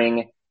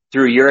wondering,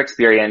 through your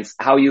experience,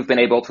 how you've been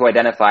able to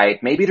identify,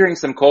 maybe during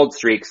some cold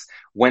streaks,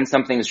 when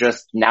something's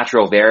just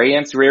natural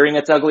variance rearing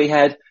its ugly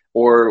head,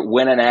 or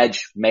when an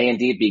edge may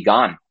indeed be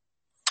gone.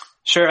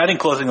 Sure. I think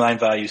closing line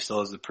value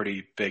still is a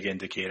pretty big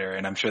indicator.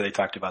 And I'm sure they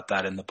talked about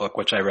that in the book,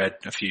 which I read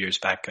a few years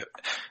back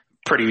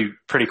pretty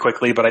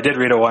quickly, but I did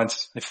read it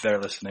once if they're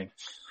listening.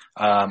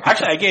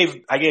 Actually,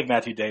 I gave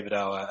Matthew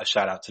Davidow a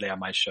shout out today on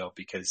my show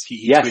because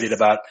he tweeted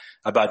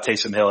about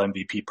Taysom Hill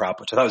MVP prop,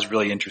 which I thought was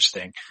really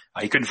interesting.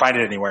 He couldn't find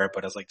it anywhere,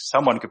 but I was like,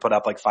 someone could put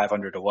up like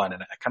 500 to 1,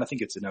 and I kind of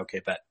think it's an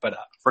okay bet. But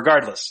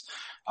regardless,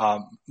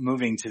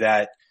 moving to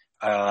that,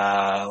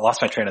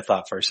 lost my train of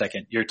thought for a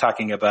second. You're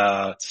talking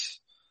about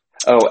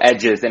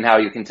edges and how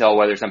you can tell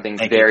whether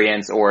something's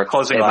variance or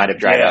closing it might have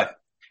dried up.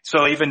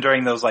 So even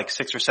during those like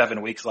 6 or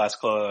 7 weeks last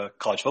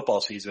college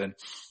football season,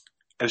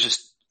 I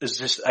just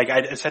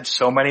had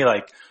so many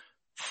like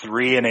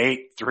 3-8,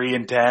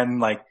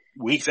 3-10 like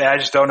weeks. I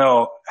just don't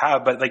know how,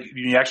 but like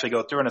you actually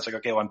go through and it's like,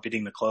 okay, well, I'm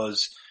beating the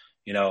close,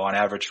 on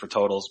average for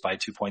totals by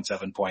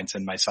 2.7 points,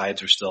 and my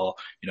sides are still,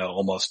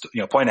 almost,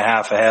 point and a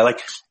half ahead.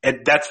 Like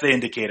that's the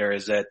indicator,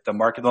 is that the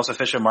most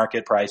efficient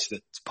market price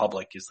that's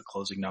public is the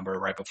closing number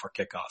right before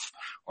kickoff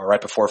or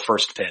right before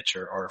first pitch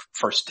or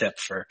first tip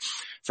for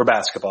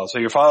basketball. So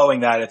you're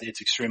following that.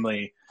 It's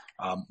extremely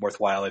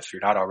worthwhile if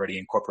you're not already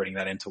incorporating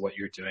that into what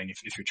you're doing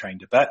if you're trying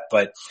to bet.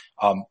 But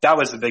that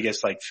was the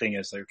biggest thing,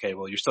 is like, okay,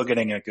 well, you're still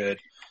getting a good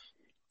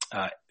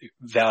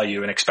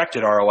value and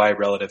expected ROI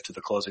relative to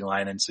the closing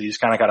line, and so you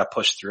just kind of got to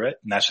push through it,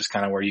 and that's just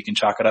kind of where you can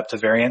chalk it up to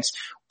variance.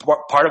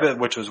 Part of it,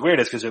 which was weird,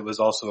 is because it was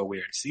also a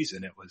weird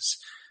season. It was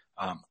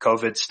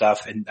COVID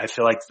stuff, and I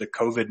feel like the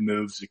COVID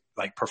moves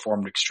like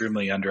performed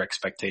extremely under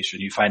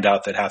expectation. You find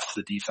out that half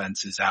the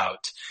defense is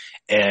out,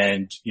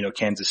 and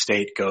Kansas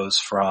State goes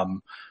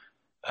from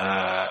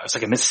it's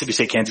like a Mississippi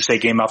State, Kansas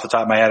State game off the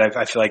top of my head.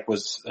 I feel like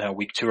was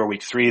week 2 or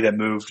week 3 that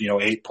moved,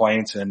 8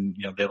 points, and,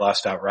 they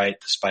lost outright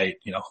despite,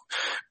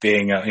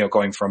 being,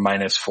 going from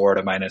 -4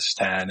 to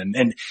 -10.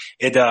 And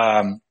it,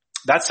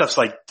 that stuff's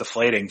like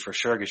deflating for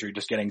sure, because you're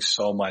just getting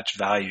so much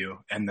value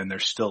and then they're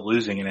still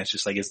losing. And it's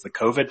just like, is the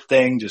COVID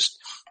thing is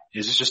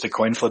this just a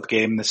coin flip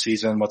game this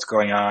season? What's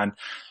going on?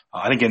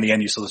 I think in the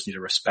end, you still just need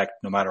to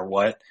respect, no matter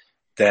what,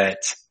 that,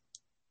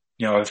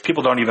 if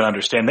people don't even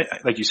understand,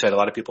 like you said, a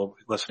lot of people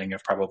listening are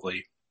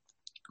probably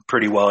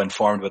pretty well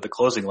informed with the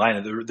closing line.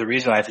 And the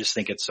reason I just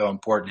think it's so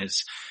important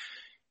is,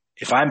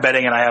 if I'm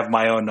betting and I have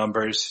my own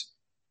numbers,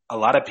 a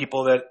lot of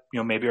people that,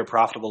 maybe are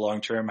profitable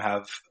long-term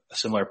have a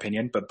similar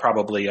opinion, but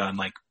probably on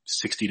like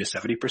 60 to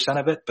 70%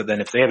 of it. But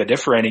then if they have a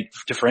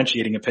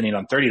differentiating opinion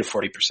on 30 to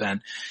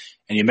 40%,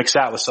 and you mix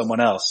that with someone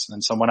else,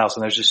 and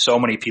there's just so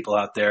many people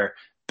out there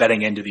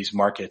betting into these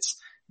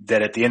markets,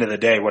 that at the end of the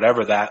day,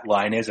 whatever that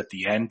line is at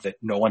the end that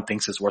no one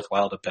thinks is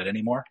worthwhile to bet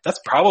anymore,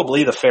 that's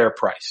probably the fair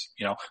price,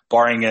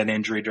 barring an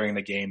injury during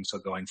the game. So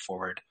going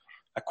forward,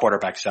 a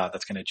quarterback's out,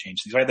 that's going to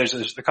change things, right? There's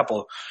a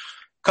couple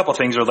couple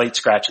things or late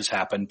scratches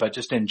happen, but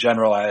just in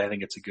general, I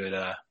think it's a good,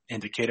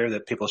 indicator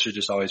that people should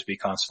just always be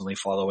constantly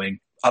following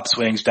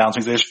upswings,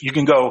 downswings. You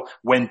can go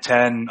win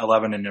 10,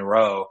 11 in a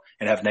row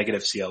and have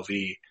negative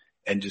CLV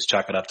and just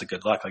chalk it up to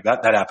good luck. Like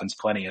that happens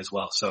plenty as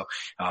well. So,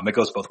 it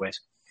goes both ways.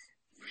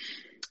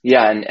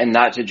 Yeah, and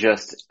not to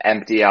just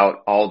empty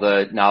out all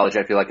the knowledge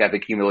I feel like I've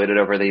accumulated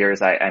over the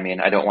years. I mean,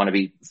 I don't want to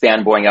be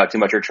fanboying out too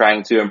much or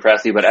trying to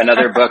impress you, but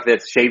another book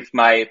that's shaped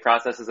my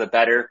process as a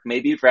bettor,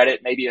 maybe you've read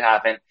it, maybe you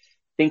haven't,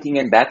 Thinking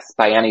in Bets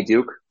by Annie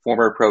Duke,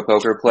 former pro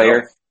poker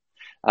player.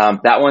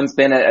 That one's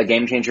been a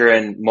game changer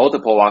in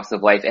multiple walks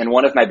of life. And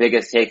one of my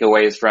biggest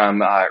takeaways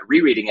from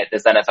rereading it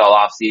this NFL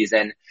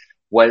offseason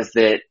was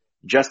that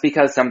just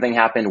because something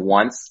happened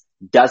once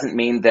doesn't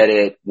mean that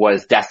it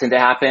was destined to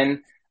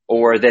happen,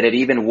 or that it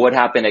even would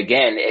happen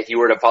again if you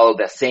were to follow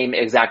the same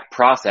exact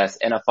process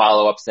in a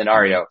follow-up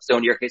scenario. So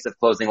in your case of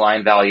closing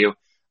line value,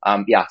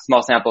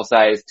 small sample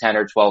size, 10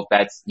 or 12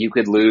 bets, you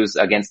could lose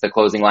against the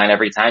closing line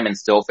every time and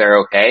still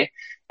fare okay.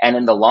 And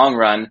in the long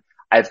run,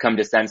 I've come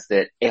to sense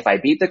that if I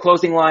beat the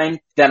closing line,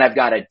 then I've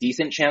got a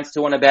decent chance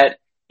to win a bet.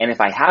 And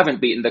if I haven't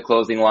beaten the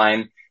closing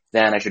line,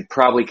 then I should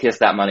probably kiss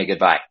that money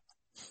goodbye.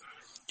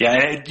 Yeah,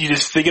 and you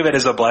just think of it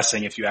as a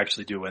blessing if you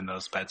actually do win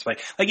those bets. Like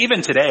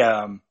even today,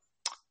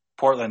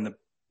 Portland, the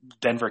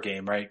Denver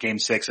game, right? Game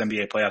 6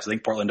 NBA playoffs. I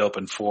think Portland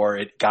opened 4.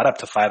 It got up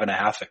to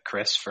 5.5 at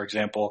Chris, for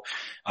example,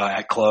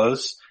 at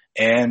close.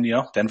 And,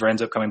 Denver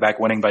ends up coming back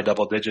winning by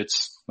double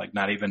digits. Like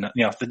not even,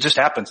 it just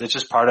happens. It's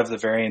just part of the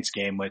variance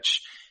game,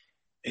 which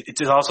it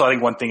is also, I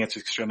think one thing that's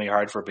extremely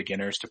hard for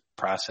beginners to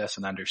process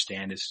and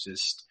understand is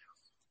just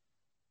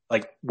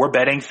like we're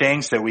betting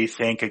things that we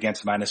think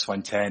against minus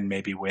 110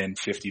 maybe win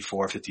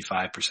 54,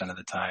 55% of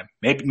the time.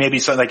 Maybe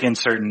so like in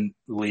certain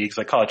leagues,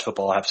 like college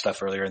football, I'll have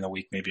stuff earlier in the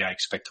week. Maybe I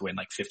expect to win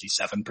like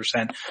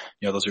 57%.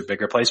 Those are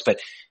bigger plays, but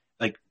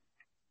like,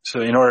 so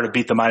in order to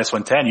beat the minus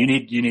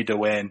 110, you need to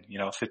win,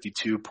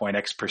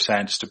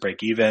 52.x% just to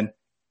break even.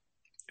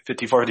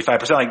 54,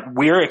 55%.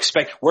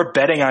 Like we're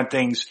betting on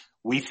things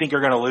we think are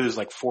going to lose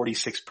like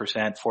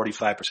 46%,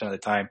 45% of the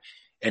time.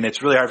 And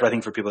it's really hard, I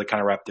think, for people to kind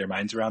of wrap their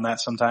minds around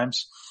that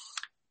sometimes.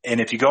 And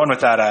if you go in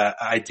with that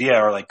idea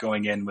or like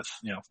going in with,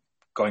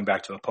 going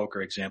back to a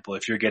poker example,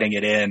 if you're getting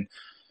it in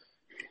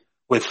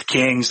with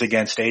kings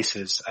against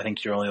aces, I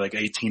think you're only like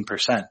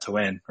 18% to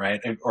win,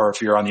 right? Or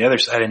if you're on the other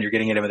side and you're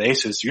getting it in with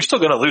aces, you're still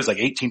going to lose like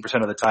 18%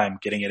 of the time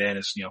getting it in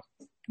as,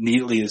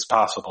 neatly as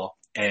possible.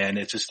 And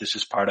it's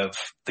just part of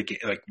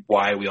like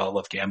why we all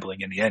love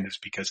gambling in the end is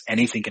because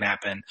anything can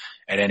happen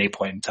at any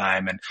point in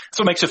time. And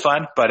so it makes it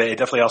fun, but it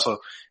definitely also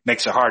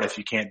makes it hard if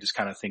you can't just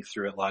kind of think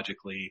through it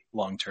logically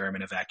long term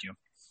in a vacuum.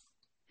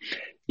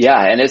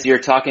 Yeah. And as you're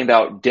talking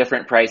about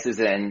different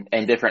prices and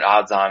different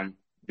odds on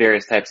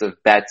various types of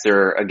bets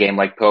or a game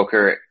like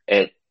poker,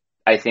 it,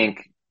 I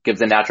think,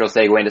 gives a natural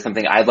segue into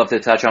something I'd love to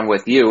touch on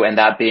with you, and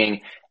that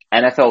being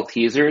NFL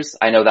teasers.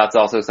 I know that's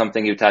also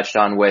something you touched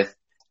on with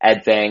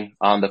Ed Fang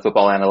on the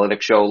Football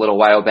Analytics Show a little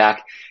while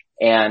back.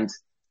 And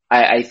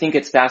I think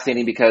it's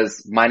fascinating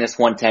because minus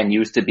 110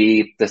 used to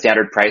be the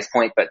standard price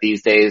point, but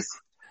these days,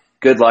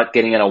 good luck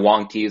getting in a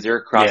Wong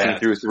teaser crossing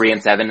through 3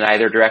 and 7 in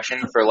either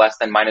direction for less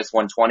than minus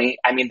 120.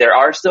 I mean, there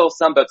are still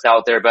some books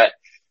out there, but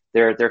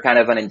they're kind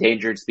of an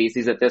endangered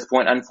species at this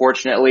point,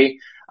 unfortunately.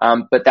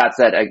 But that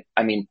said,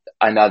 I mean,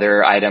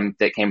 another item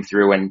that came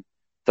through in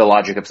the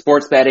logic of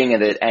sports betting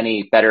and that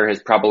any bettor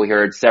has probably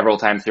heard several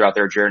times throughout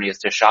their journey is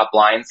to shop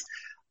lines.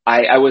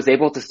 I was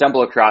able to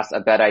stumble across a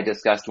bet I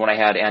discussed when I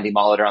had Andy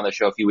Molitor on the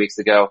show a few weeks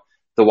ago.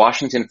 The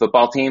Washington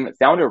football team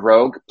found a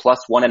rogue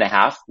plus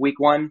 1.5 week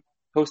 1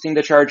 hosting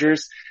the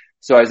Chargers.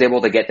 So I was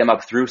able to get them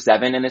up through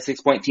 7 in a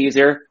 6-point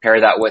teaser,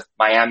 pair that with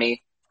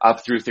Miami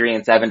up through 3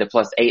 and 7 to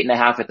plus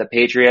 8.5 at the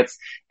Patriots.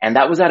 And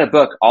that was at a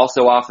book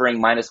also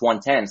offering minus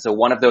 110. So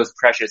one of those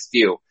precious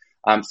few.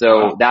 Wow.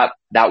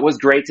 That was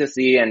great to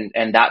see. And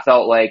that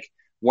felt like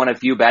one of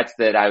few bets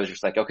that I was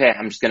just like, okay,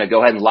 I'm just going to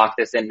go ahead and lock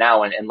this in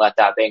now and let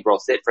that bankroll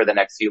sit for the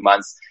next few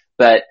months.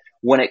 But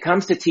when it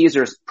comes to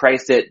teasers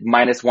priced at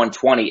minus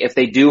 120, if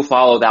they do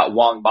follow that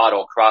Wong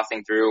model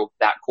crossing through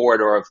that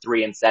corridor of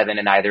 3 and 7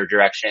 in either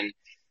direction,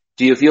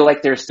 do you feel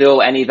like there's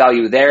still any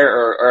value there,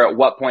 or at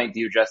what point do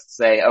you just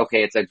say, okay,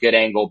 it's a good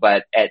angle,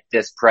 but at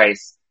this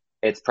price,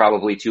 it's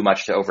probably too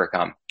much to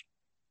overcome?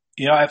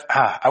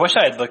 I wish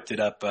I had looked it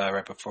up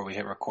right before we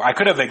hit record. I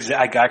could have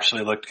I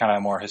actually looked kind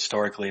of more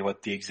historically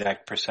what the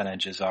exact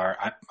percentages are.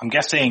 I'm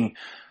guessing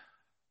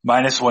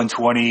minus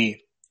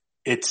 120.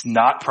 It's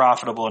not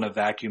profitable in a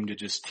vacuum to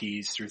just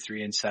tease through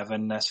 3 and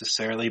 7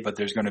 necessarily, but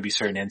there's going to be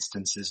certain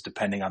instances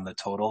depending on the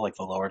total, like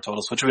the lower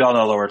totals, which we all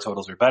know lower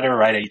totals are better,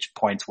 right? Each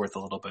point's worth a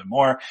little bit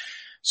more.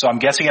 So I'm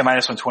guessing at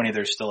minus 120,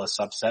 there's still a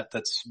subset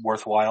that's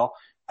worthwhile.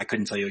 I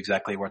couldn't tell you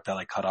exactly what that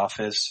like cutoff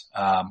is.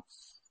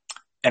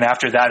 And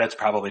after that, it's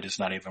probably just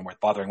not even worth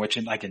bothering, which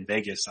in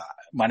Vegas,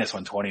 minus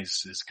 120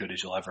 is as good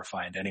as you'll ever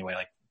find anyway.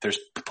 Like there's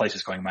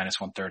places going minus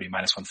 130,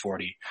 minus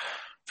 140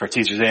 for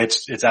teasers.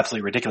 It's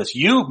absolutely ridiculous.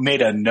 You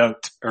made a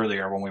note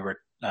earlier when we were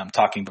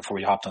talking before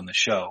we hopped on the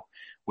show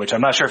which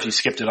I'm not sure if you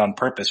skipped it on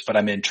purpose, but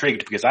I'm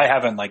intrigued because I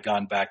haven't like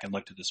gone back and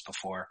looked at this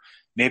before.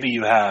 Maybe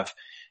you have,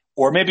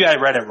 or maybe I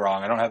read it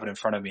wrong. I don't have it in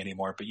front of me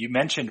anymore, but you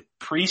mentioned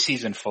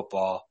preseason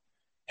football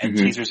and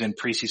teasers in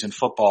preseason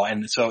football.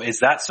 And so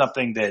is that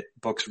something that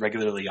books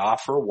regularly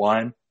offer?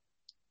 One.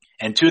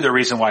 And two, the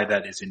reason why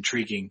that is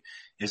intriguing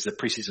is the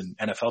preseason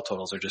NFL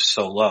totals are just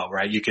so low,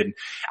 right? You can,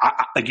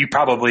 like you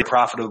probably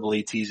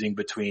profitably teasing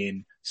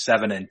between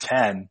 7 and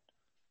 10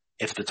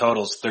 if the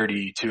total's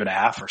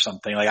 32.5 or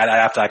something. Like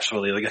I have to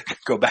actually like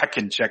go back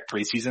and check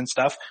preseason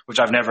stuff, which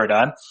I've never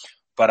done.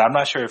 But I'm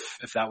not sure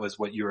if that was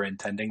what you were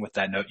intending with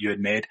that note you had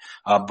made,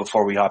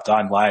 before we hopped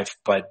on live.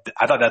 But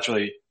I thought that's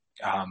really,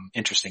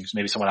 interesting. So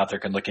maybe someone out there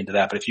can look into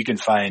that. But if you can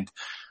find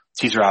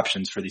teaser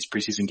options for these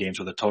preseason games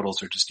where the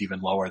totals are just even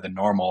lower than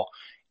normal,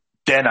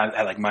 then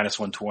at like minus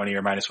 120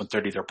 or minus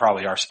 130, there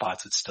probably are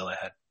spots that's still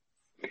ahead.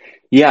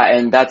 Yeah,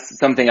 and that's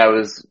something I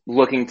was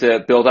looking to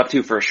build up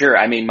to for sure.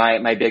 I mean,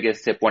 my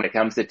biggest tip when it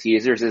comes to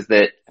teasers is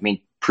that, I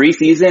mean,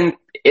 preseason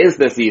is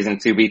the season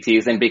to be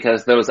teasing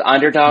because those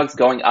underdogs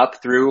going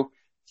up through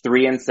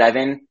 3 and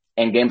 7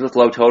 and games with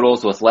low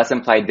totals with less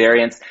implied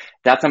variance,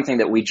 that's something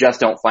that we just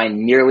don't find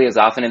nearly as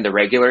often in the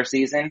regular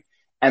season.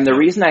 And the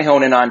reason I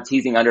hone in on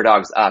teasing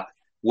underdogs up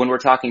when we're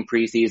talking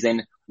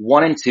preseason,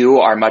 1 and 2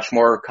 are much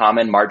more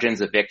common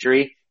margins of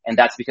victory. And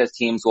that's because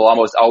teams will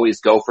almost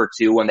always go for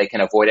 2 when they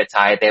can avoid a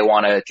tie. They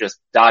want to just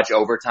dodge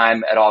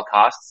overtime at all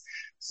costs.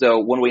 So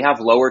when we have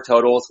lower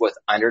totals with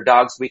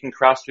underdogs, we can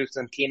cross through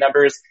some key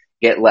numbers,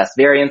 get less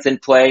variance in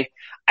play.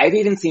 I've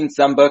even seen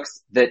some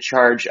books that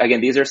charge,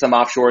 again, these are some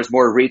offshores,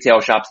 more retail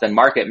shops than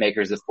market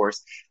makers, of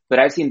course, but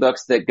I've seen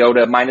books that go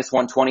to minus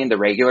 120 in the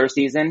regular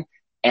season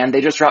and they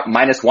just drop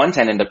minus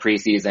 110 in the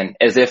preseason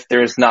as if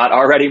there's not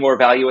already more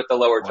value at the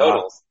lower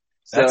totals.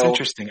 That's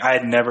interesting. I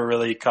had never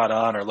really caught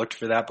on or looked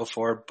for that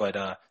before,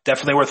 but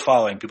definitely worth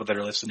following people that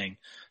are listening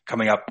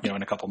coming up, in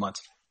a couple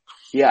months.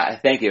 Yeah,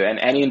 thank you. And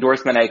any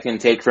endorsement I can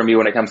take from you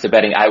when it comes to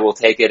betting, I will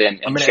take it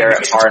and share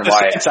it far and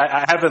wide.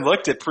 I haven't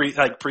looked at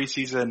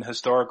preseason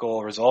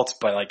historical results,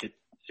 but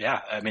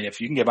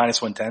if you can get minus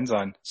 110s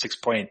on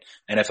 6-point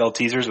NFL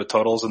teasers with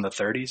totals in the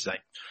 30s,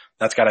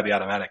 that's got to be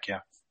automatic. Yeah.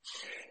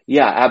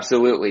 Yeah,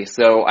 absolutely.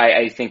 So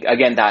I think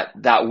again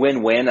that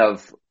win-win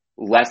of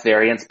less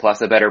variance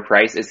plus a better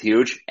price is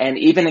huge. And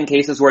even in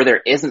cases where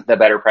there isn't the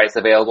better price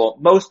available,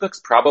 most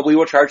books probably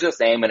will charge the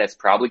same and it's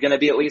probably going to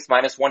be at least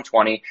minus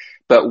 120.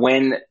 But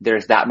when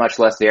there's that much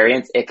less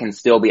variance, it can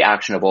still be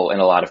actionable in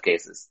a lot of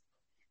cases.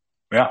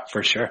 Yeah,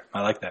 for sure.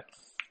 I like that.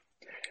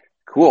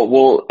 Cool.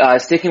 Well,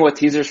 sticking with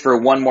teasers for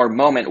one more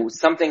moment,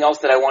 something else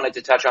that I wanted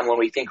to touch on when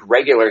we think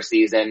regular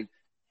season,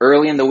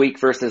 early in the week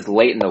versus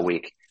late in the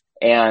week.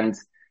 And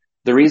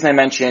the reason I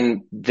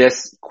mention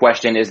this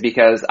question is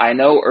because I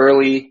know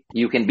early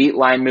you can beat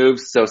line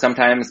moves. So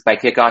sometimes by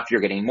kickoff, you're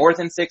getting more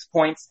than 6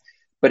 points.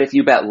 But if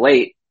you bet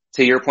late,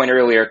 to your point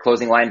earlier,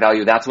 closing line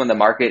value, that's when the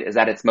market is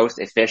at its most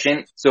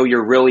efficient. So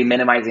you're really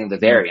minimizing the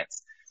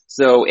variance.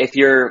 So if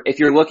you're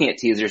looking at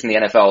teasers in the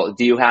NFL,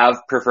 do you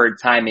have preferred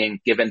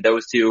timing given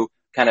those two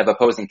kind of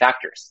opposing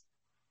factors?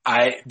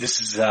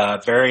 This is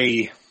a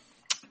very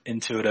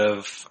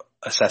intuitive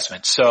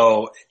assessment.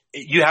 So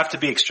you have to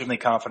be extremely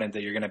confident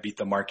that you're going to beat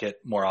the market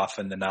more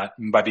often than not.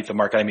 And by beat the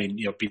market, I mean,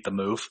 beat the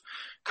move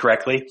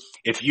correctly.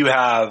 If you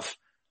have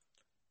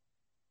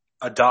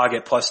a dog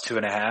at plus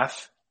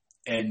 2.5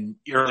 and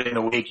early in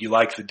the week, you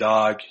like the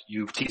dog,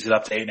 you tease it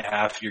up to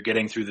 8.5, you're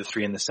getting through the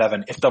 3 and the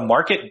 7. If the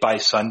market by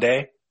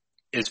Sunday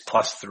is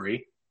plus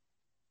 3,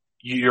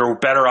 you're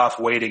better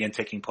off waiting and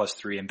taking plus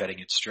 3 and betting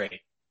it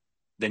straight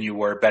than you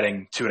were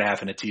betting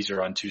 2.5 in a teaser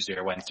on Tuesday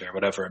or Wednesday or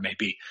whatever it may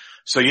be.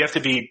 So you have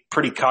to be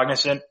pretty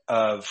cognizant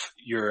of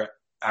your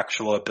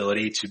actual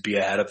ability to be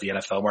ahead of the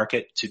NFL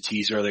market to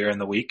tease earlier in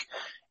the week.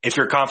 If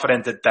you're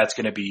confident that that's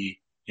going to be,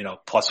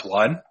 plus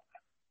 1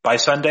 by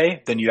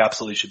Sunday, then you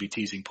absolutely should be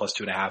teasing plus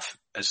 2.5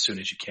 as soon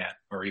as you can,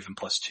 or even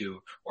plus 2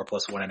 or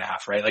plus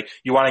 1.5, right? Like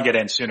you want to get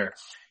in sooner.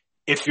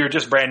 If you're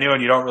just brand new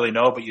and you don't really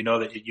know, but you know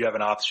that you have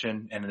an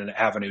option and an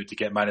avenue to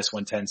get minus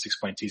 110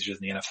 6-point teasers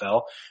in the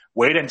NFL,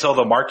 wait until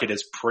the market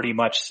is pretty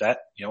much set,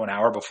 an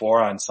hour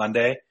before on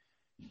Sunday.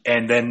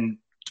 And then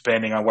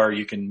depending on where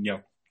you can,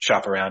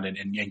 shop around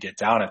and get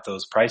down at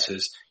those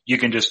prices, you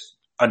can just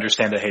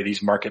understand that, hey,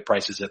 these market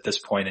prices at this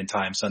point in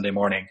time, Sunday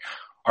morning,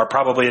 are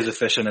probably as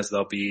efficient as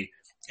they'll be.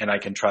 And I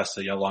can trust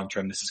that,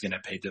 long-term, this is going to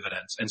pay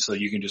dividends. And so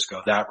you can just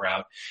go that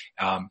route.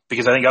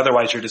 Because I think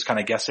otherwise you're just kind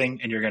of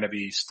guessing and you're going to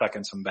be stuck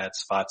in some bad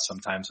spots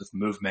sometimes with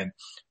movement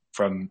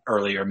from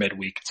early or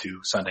midweek to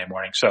Sunday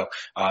morning. So,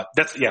 I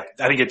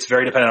think it's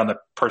very dependent on the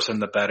person,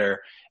 the bettor,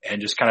 and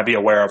just kind of be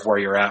aware of where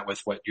you're at with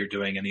what you're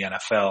doing in the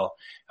NFL.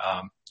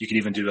 You can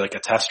even do like a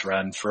test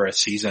run for a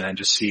season and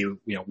just see,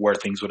 where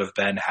things would have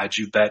been had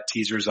you bet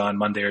teasers on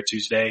Monday or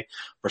Tuesday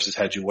versus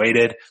had you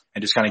waited,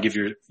 and just kind of give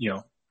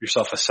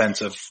yourself a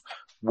sense of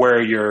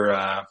where your,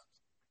 I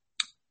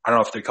don't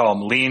know if they call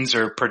them leans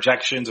or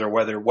projections or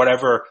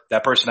whatever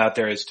that person out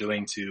there is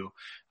doing to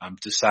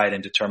decide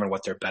and determine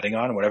what they're betting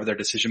on, whatever their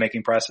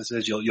decision-making process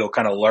is, you'll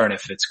kind of learn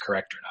if it's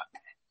correct or not.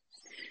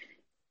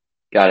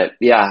 Got it.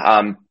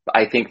 Yeah.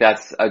 I think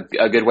that's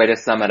a good way to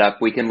sum it up.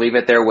 We can leave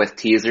it there with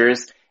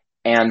teasers.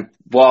 And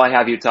while I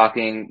have you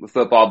talking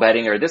football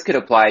betting, or this could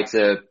apply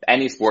to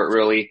any sport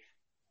really,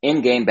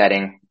 in-game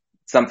betting,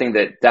 something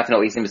that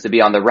definitely seems to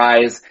be on the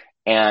rise.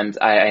 And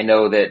I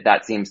know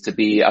that seems to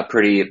be a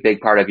pretty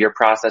big part of your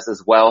process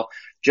as well.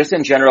 Just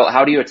in general,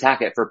 how do you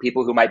attack it for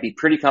people who might be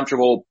pretty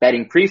comfortable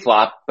betting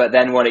pre-flop, but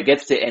then when it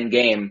gets to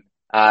in-game,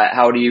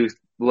 how do you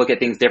look at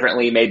things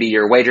differently? Maybe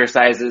your wager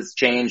sizes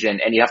change and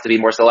you have to be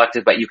more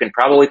selective, but you can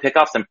probably pick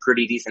off some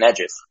pretty decent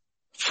edges.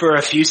 For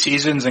a few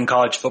seasons in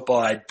college football,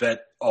 I'd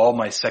bet all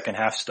my second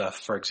half stuff,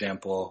 for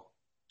example,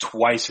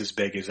 twice as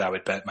big as I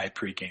would bet my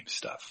pregame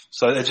stuff.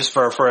 So it's just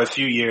for a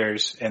few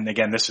years. And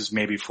again, this is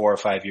maybe 4 or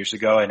 5 years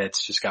ago, and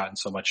it's just gotten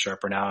so much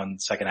sharper now in the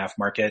second half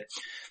market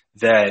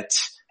that,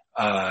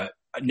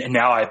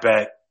 now I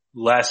bet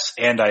less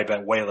and I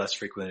bet way less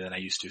frequently than I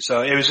used to.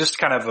 So it was just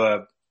kind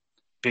of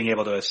being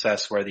able to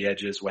assess where the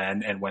edge is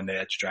when the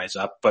edge dries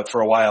up. But for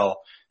a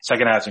while,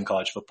 second halves in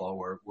college football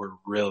were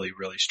really,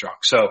 really strong.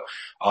 So,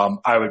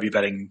 I would be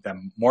betting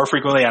them more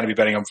frequently. I'd be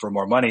betting them for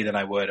more money than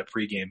I would a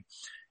pregame.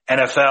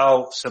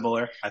 NFL,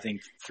 similar. I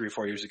think 3 or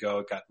 4 years ago,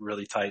 it got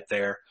really tight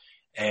there.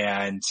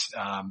 And,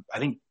 I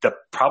think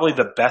probably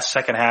the best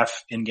second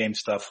half in-game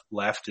stuff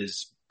left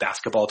is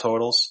basketball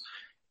totals.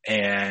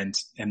 And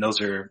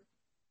those are,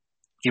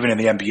 even in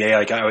the NBA,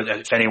 like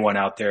if anyone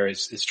out there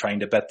is trying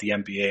to bet the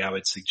NBA, I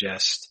would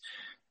suggest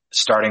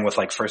starting with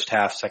like first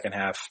half, second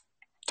half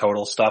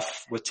total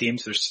stuff with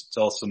teams. There's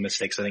still some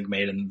mistakes I think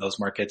made in those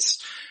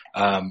markets.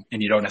 And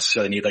you don't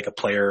necessarily need like a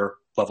player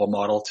level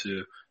model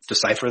to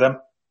decipher them.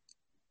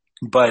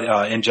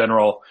 But, in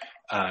general,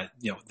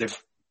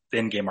 the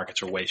in-game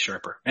markets are way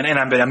sharper. And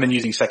I've been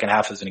using second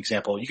half as an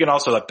example. You can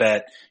also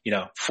bet,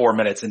 4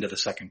 minutes into the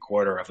second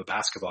quarter of a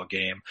basketball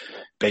game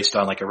based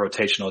on like a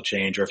rotational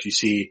change, or if you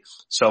see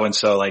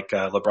so-and-so like,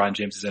 LeBron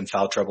James is in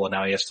foul trouble and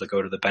now he has to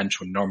go to the bench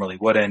when normally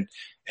wouldn't.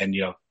 And,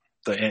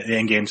 the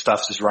in-game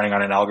stuff is running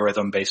on an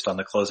algorithm based on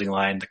the closing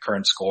line, the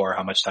current score,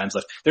 how much time's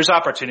left. There's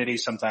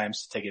opportunities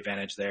sometimes to take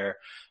advantage there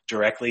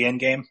directly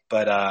in-game,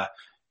 but,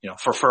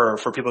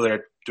 for people that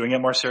are doing it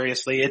more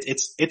seriously,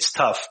 it's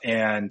tough.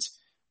 And,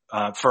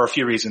 for a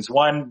few reasons.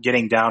 One,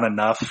 getting down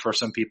enough for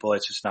some people,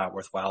 it's just not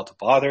worthwhile to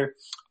bother.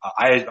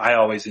 I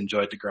always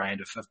enjoyed the grind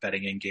of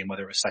betting in game,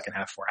 whether it was second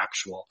half or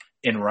actual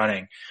in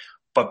running.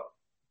 But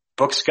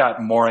books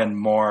got more and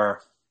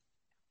more,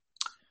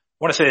 I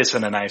want to say this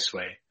in a nice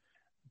way,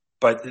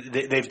 but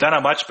they've done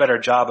a much better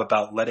job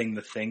about letting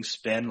the thing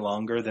spin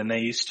longer than they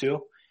used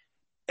to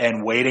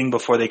and waiting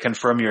before they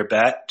confirm your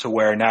bet, to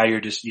where now you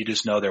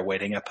just know they're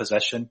waiting at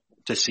possession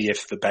to see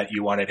if the bet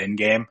you wanted in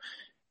game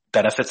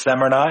benefits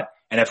them or not.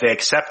 And if they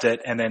accept it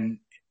and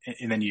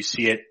then you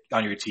see it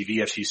on your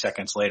TV a few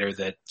seconds later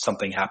that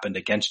something happened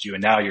against you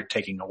and now you're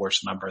taking a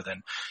worse number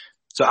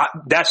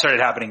that started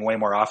happening way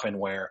more often,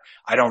 where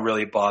I don't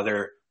really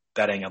bother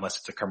betting unless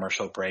it's a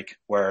commercial break,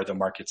 where the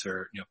markets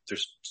are,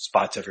 there's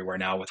spots everywhere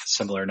now with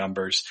similar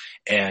numbers,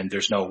 and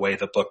there's no way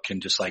the book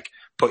can just like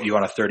put you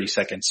on a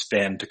 30-second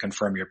spin to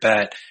confirm your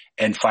bet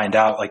and find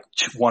out like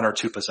 1 or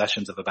 2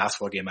 possessions of a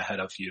basketball game ahead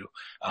of you.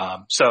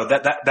 So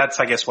that's,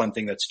 I guess, one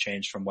thing that's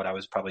changed from what I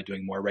was probably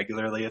doing more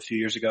regularly a few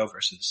years ago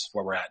versus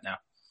where we're at now.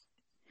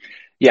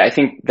 Yeah, I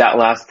think that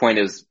last point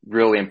is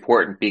really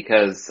important,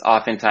 because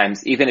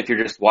oftentimes, even if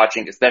you're just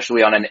watching,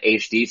 especially on an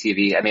HD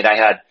TV, I mean, I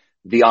had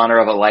the honor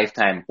of a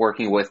lifetime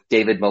working with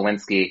David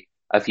Malinsky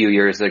a few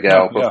years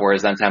ago before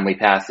his untimely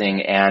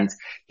passing. And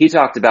he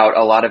talked about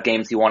a lot of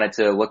games he wanted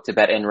to look to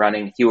bet in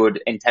running. He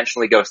would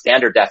intentionally go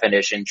standard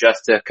definition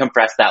just to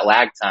compress that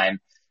lag time.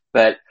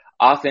 But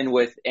often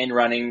with in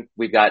running,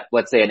 we've got,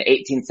 let's say, an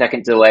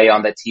 18-second delay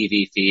on the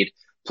TV feed,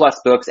 plus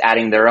books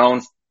adding their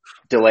own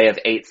delay of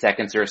 8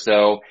 seconds or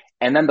so.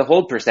 And then the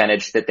hold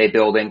percentage that they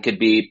build in could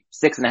be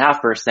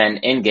 6.5%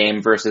 in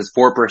game versus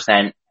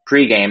 4%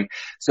 pregame.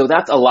 So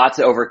that's a lot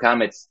to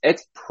overcome.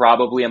 It's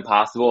probably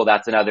impossible.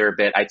 That's another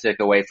bit I took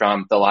away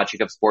from the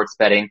logic of sports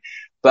betting.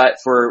 But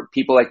for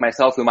people like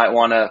myself who might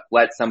want to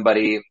let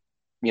somebody,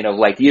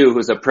 like you,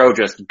 who's a pro,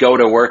 just go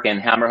to work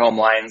and hammer home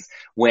lines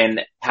when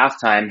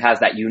halftime has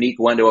that unique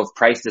window of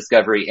price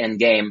discovery in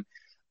game,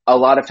 a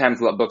lot of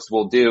times what books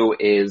will do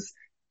is,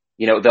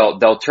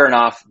 they'll turn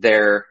off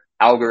their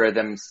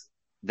algorithms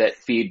that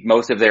feed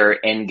most of their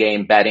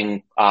in-game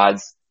betting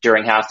odds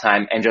during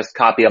halftime and just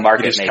copy a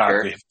market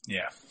maker.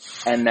 Yeah.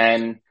 And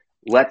then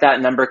let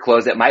that number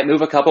close. It might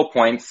move a couple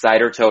points,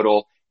 side or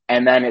total.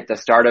 And then at the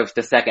start of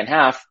the second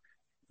half,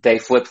 they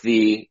flip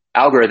the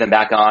algorithm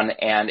back on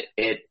and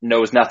it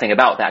knows nothing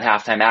about that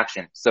halftime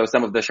action. So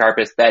some of the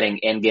sharpest betting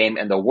in game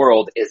in the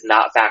world is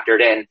not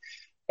factored in,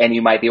 and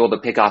you might be able to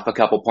pick off a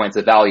couple points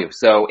of value.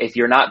 So if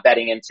you're not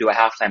betting into a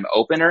halftime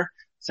opener,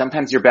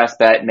 sometimes your best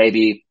bet,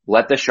 maybe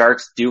let the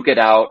Sharks duke it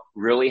out,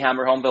 really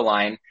hammer home the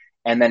line.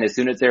 And then as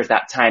soon as there's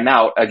that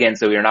timeout, again,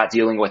 so you're not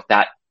dealing with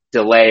that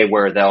delay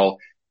where they'll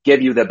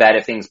give you the bet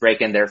if things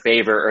break in their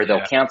favor, or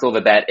they'll cancel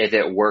the bet if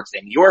it works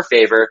in your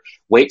favor.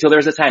 Wait till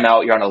there's a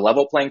timeout. You're on a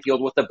level playing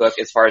field with the book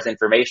as far as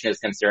information is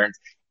concerned.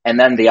 And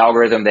then the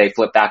algorithm they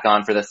flip back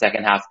on for the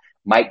second half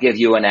might give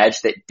you an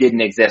edge that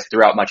didn't exist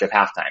throughout much of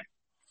halftime.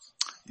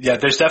 Yeah,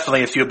 there's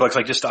definitely a few books,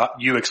 like just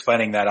you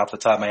explaining that off the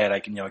top of my head, I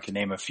can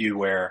name a few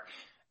where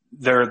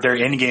their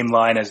in-game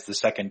line as the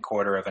second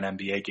quarter of an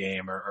NBA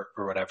game or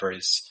whatever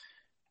is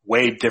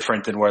way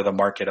different than where the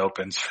market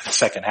opens for the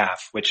second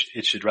half, which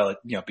it should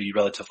be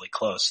relatively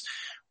close.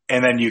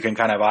 And then you can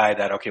kind of eye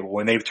that, okay, well,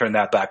 when they've turned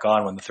that back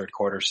on, when the third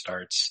quarter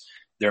starts,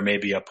 there may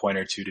be a point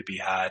or two to be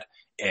had.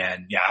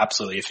 And yeah,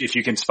 absolutely. If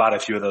you can spot a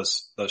few of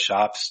those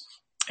shops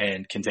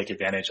and can take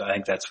advantage, I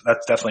think that's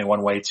definitely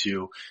one way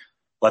to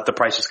let the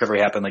price discovery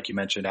happen. Like you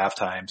mentioned, half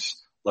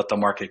times, let the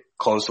market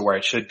close to where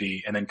it should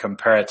be, and then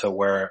compare it to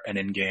where an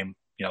in-game,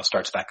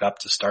 starts back up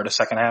to start a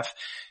second half.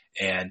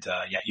 And,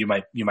 you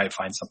might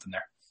find something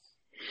there.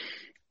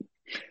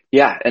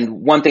 Yeah.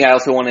 And one thing I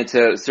also wanted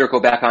to circle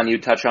back on, you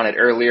touched on it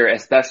earlier,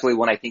 especially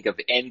when I think of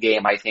end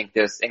game, I think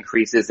this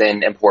increases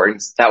in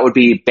importance. That would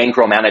be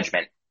bankroll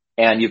management.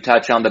 And you've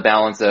touched on the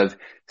balance of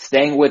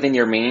staying within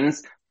your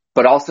means,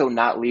 but also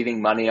not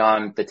leaving money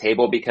on the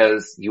table,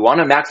 because you want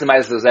to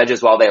maximize those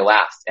edges while they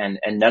last, and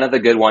none of the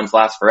good ones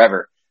last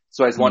forever.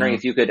 So I was wondering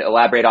if you could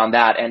elaborate on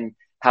that and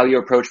how you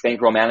approach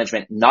bankroll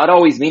management, not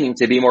always meaning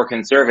to be more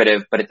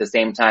conservative, but at the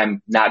same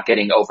time, not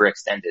getting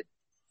overextended.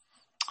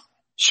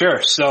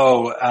 Sure.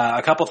 So,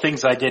 a couple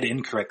things I did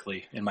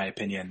incorrectly, in my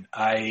opinion.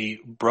 I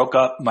broke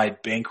up my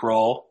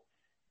bankroll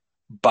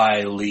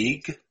by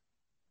league,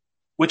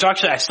 which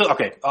actually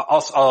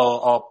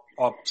I'll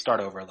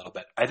start over a little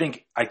bit. I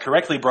think I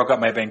correctly broke up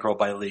my bankroll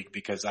by league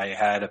because I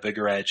had a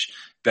bigger edge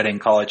betting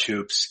college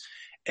hoops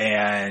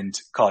and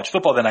college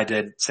football than I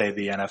did, say,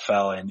 the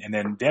NFL. And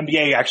then the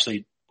NBA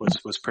actually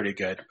was pretty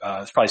good.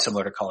 It's probably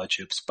similar to college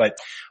hoops, but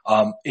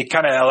it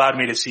kind of allowed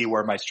me to see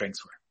where my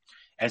strengths were.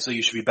 And so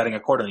you should be betting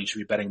accordingly. You should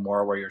be betting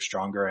more where you're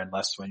stronger and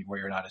less where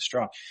you're not as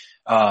strong.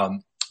 But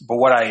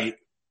what I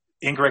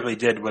incorrectly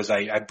did was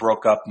I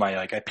broke up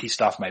I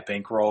pieced off my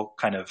bankroll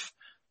kind of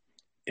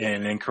in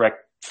an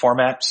incorrect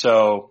format.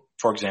 So,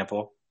 for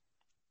example,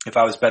 if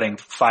I was betting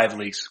 5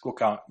 leagues, we'll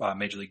count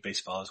Major League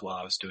Baseball as well,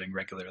 I was doing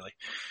regularly,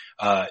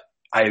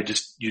 I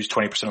just used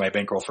 20% of my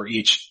bankroll for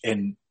each.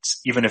 And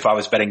even if I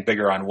was betting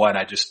bigger on one,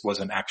 I just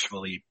wasn't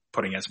actually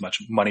putting as much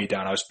money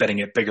down. I was betting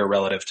it bigger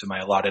relative to my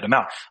allotted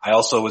amount. I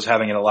also was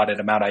having an allotted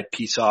amount I'd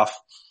piece off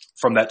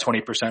from that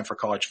 20% for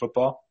college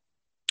football.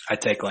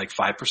 I'd take like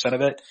 5%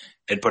 of it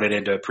and put it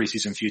into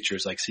preseason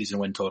futures, like season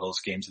win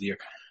totals, games of the year,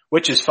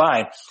 which is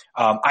fine.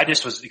 I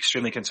just was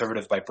extremely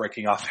conservative by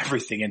breaking off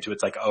everything into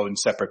its own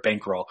separate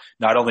bankroll,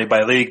 not only by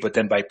league, but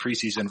then by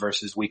preseason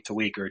versus week to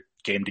week or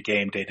game to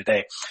game, day to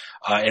day.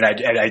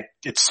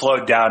 It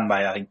slowed down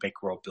my, I think,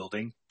 bankroll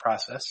building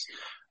process.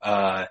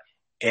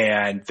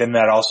 And then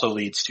that also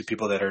leads to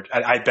people that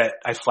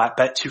I flat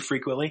bet too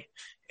frequently.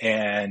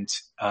 And,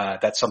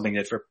 that's something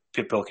that for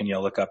people can,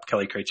 look up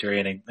Kelly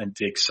Criterion and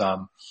dig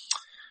some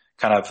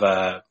kind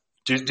of,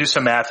 do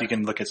some math. You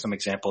can look at some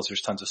examples.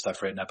 There's tons of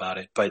stuff written about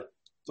it, but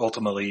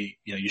ultimately,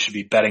 you should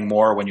be betting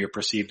more when your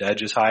perceived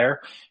edge is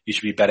higher. You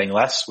should be betting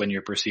less when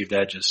your perceived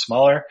edge is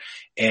smaller.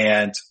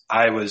 And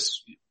I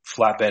was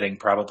flat betting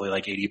probably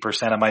like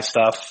 80% of my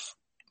stuff.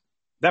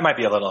 That might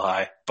be a little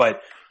high,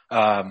 but,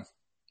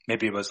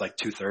 maybe it was like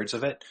 2/3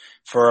 of it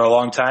for a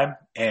long time,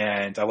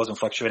 and I wasn't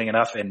fluctuating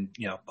enough. And,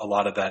 a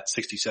lot of that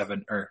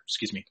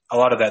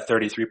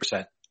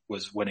 33%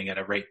 was winning at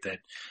a rate that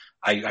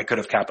I could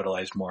have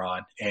capitalized more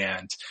on,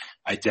 and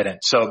I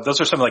didn't. So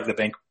those are some of the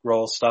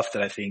bankroll stuff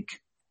that I think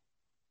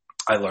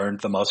I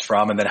learned the most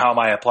from. And then how am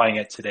I applying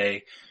it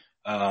today?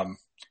 I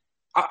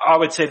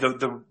would say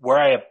the where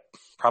I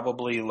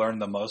probably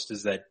learned the most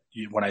is that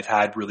when I've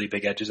had really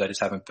big edges, I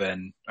just haven't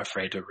been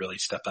afraid to really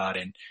step out.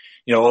 And,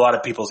 a lot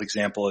of people's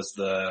example is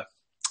the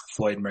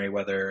Floyd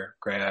Mayweather,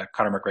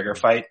 Conor McGregor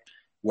fight,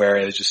 where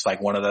it was just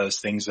one of those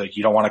things that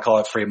you don't want to call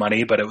it free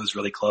money, but it was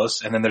really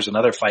close. And then there's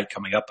another fight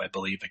coming up, I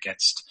believe,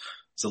 against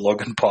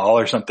Logan Paul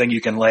or something. You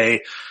can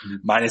lay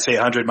minus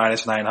 800,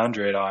 minus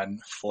 900 on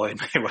Floyd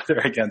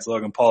Mayweather against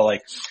Logan Paul.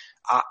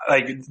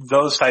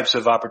 Those types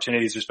of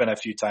opportunities. There's been a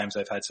few times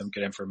I've had some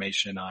good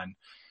information on.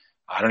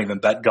 I don't even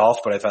bet golf,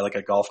 but I've had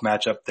a golf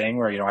matchup thing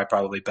where, I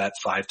probably bet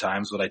 5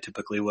 times what I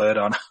typically would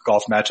on a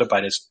golf matchup.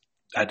 I just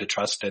had to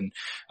trust in,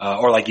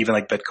 or even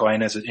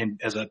Bitcoin as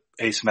a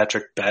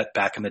asymmetric bet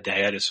back in the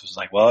day. I just was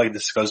well,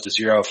 this goes to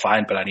 0,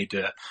 fine, but I need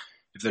to,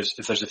 if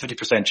there's a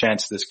 50%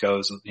 chance this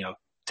goes,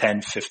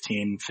 10,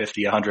 15,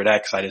 50,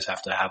 100x, I just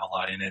have to have a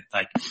lot in it.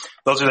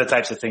 Those are the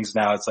types of things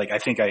now. It's I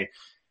think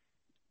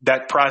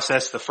that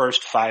process, the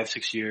first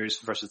 5-6 years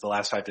versus the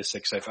last 5 to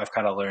 6, I've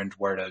kind of learned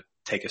where to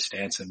take a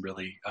stance and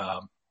really,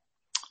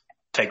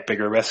 take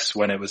bigger risks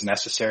when it was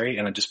necessary.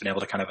 And I've just been able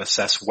to kind of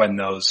assess when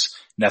those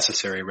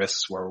necessary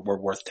risks were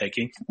worth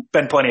taking.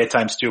 Been plenty of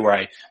times too where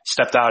I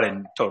stepped out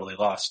and totally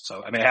lost.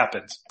 So, it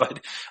happens,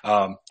 but,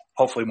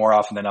 hopefully more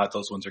often than not,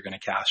 those ones are going to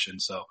cash. And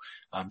so,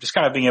 just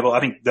kind of being able, I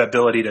think the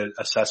ability to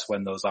assess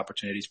when those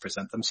opportunities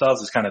present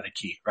themselves is kind of the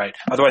key, right?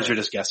 Otherwise you're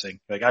just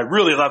guessing. I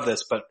really love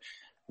this, but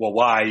well,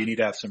 why? You need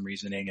to have some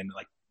reasoning and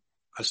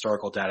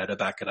historical data to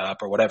back it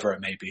up or whatever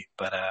it may be.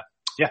 But,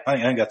 yeah, I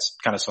think that's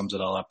kind of sums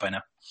it all up by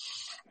now.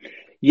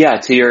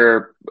 Yeah, to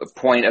your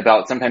point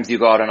about sometimes you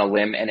go out on a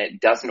limb and it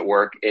doesn't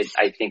work.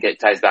 I think it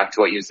ties back to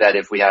what you said.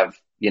 If we have,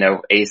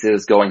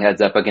 aces going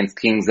heads up against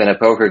kings in a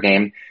poker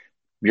game,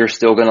 you're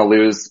still going to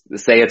lose.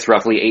 Say it's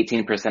roughly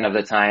 18% of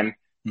the time.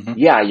 Mm-hmm.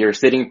 Yeah, you're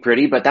sitting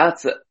pretty, but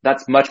that's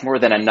much more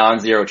than a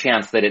non-zero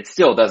chance that it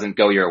still doesn't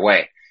go your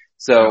way.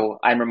 So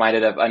I'm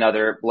reminded of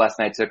another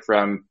lesson I took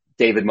from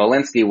David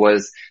Molinsky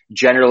was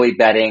generally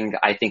betting.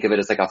 I think of it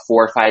as like a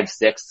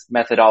 4-5-6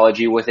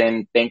 methodology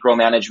within bankroll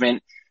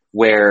management,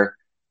 where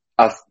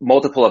a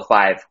multiple of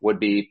 5 would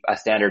be a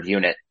standard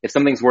unit. If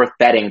something's worth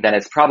betting, then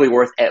it's probably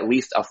worth at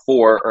least a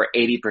 4 or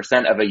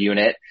 80% of a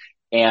unit.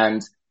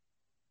 And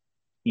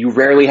you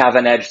rarely have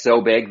an edge so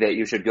big that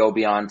you should go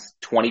beyond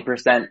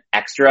 20%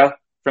 extra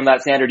from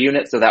that standard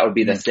unit. So that would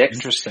be the 6.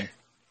 Interesting.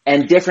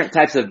 And different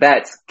types of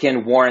bets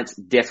can warrant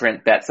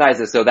different bet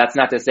sizes. So that's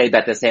not to say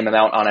bet the same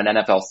amount on an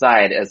NFL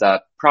side as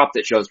a prop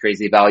that shows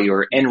crazy value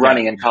or in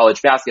running in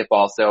college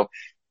basketball. So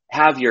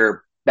have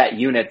your bet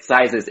unit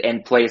sizes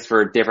in place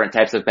for different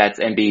types of bets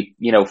and be,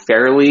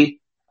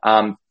 fairly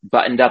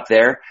buttoned up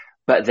there.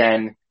 But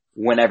then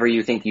whenever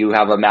you think you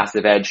have a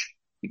massive edge,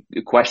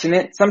 you question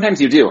it.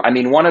 Sometimes you do. I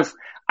mean,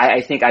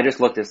 I think I just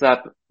looked this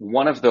up.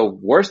 One of the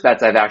worst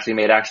bets I've actually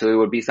made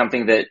would be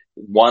something that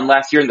won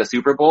last year in the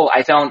Super Bowl.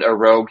 I found a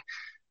rogue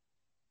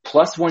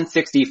plus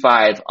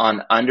 165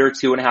 on under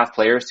 2.5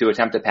 players to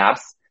attempt a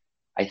pass.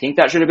 I think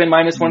that should have been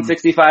minus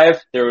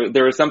 165.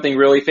 There was something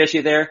really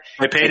fishy there.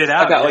 They paid it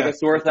out. I got like a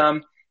sore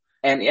thumb.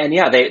 And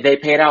yeah, they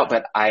paid out,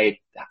 but I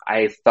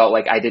felt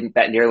like I didn't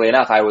bet nearly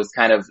enough. I was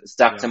kind of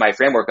stuck to my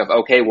framework of,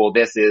 okay, well,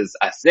 this is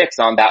a 6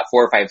 on that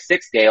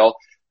 4-5-6 scale.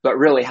 But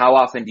really, how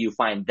often do you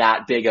find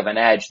that big of an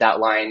edge?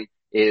 That line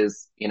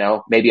is,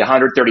 maybe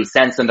 130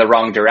 cents in the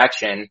wrong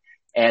direction.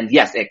 And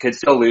yes, it could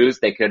still lose.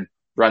 They could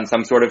run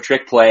some sort of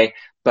trick play,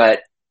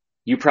 but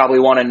you probably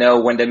want to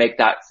know when to make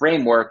that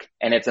framework.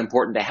 And it's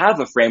important to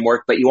have a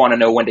framework, but you want to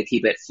know when to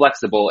keep it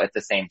flexible at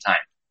the same time.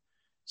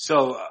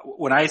 So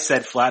when I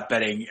said flat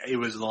betting, it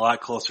was a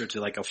lot closer to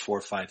like a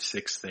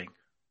 4-5-6 thing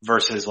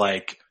versus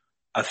like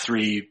a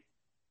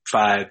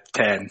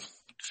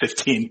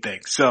 3-5-10-15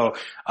 thing. So,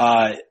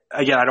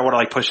 again, I don't want to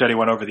like push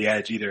anyone over the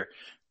edge either,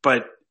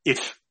 but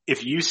if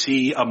you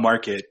see a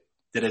market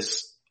that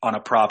is on a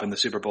prop in the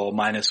Super Bowl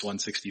minus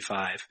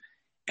 165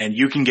 and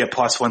you can get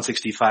plus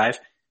 165,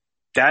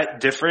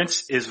 that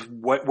difference is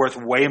worth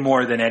way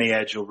more than any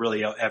edge you'll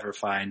really ever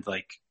find,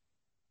 like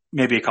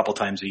maybe a couple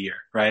times a year,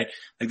 right?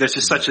 Like that's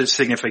just such a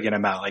significant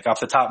amount. Like off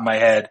the top of my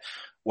head,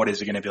 what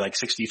is it going to be, like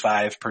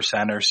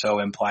 65% or so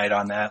implied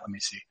on that? Let me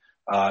see.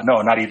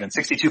 No, not even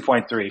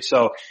 62.3.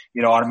 So,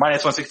 on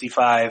minus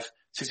 165,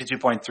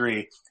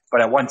 62.3,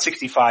 but at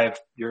 165,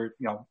 you're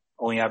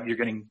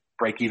getting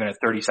break even at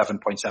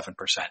 37.7%.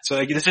 So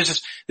like, this is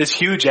just this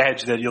huge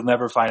edge that you'll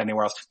never find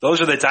anywhere else. Those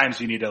are the times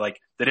you need to like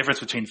the difference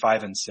between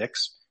 5 and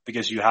 6,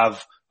 because you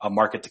have a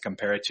market to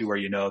compare it to where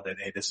you know that,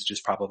 hey, this is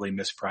just probably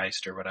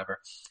mispriced or whatever.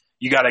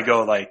 You got to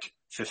go like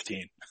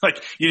 15.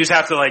 Like you just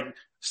have to like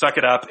suck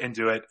it up and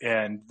do it.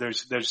 And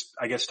there's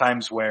I guess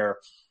times where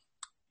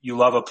you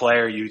love a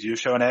player, you do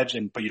show an edge,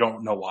 but you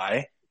don't know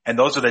why. And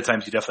those are the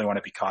times you definitely want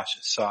to be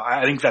cautious. So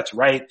I think that's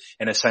right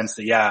in a sense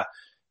that, yeah,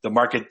 the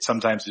market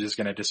sometimes is just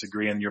going to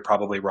disagree and you're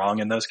probably wrong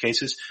in those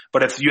cases.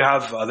 But if you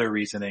have other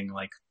reasoning,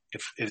 like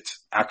if it's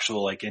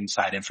actual like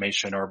inside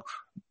information or,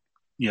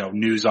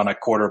 news on a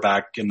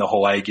quarterback in the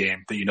Hawaii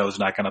game that is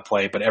not going to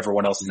play, but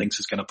everyone else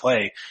thinks is going to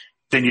play,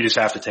 then you just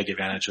have to take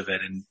advantage of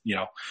it. And,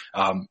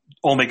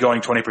 only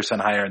going 20%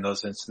 higher in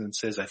those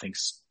instances, I think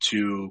is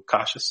too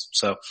cautious.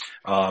 So,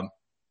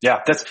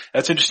 yeah,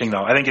 that's interesting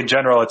though. I think in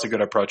general, it's a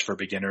good approach for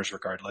beginners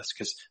regardless,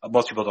 because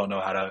most people don't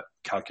know how to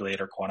calculate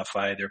or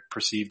quantify their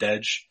perceived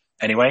edge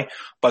anyway.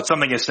 But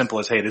something as simple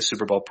as, hey, this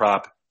Super Bowl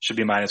prop should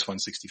be minus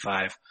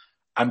 165.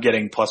 I'm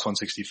getting plus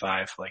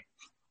 165. Like,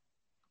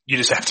 you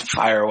just have to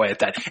fire away at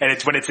that. And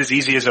it's when it's as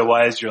easy as it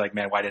was, you're like,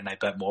 man, why didn't I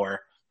bet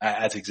more?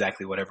 That's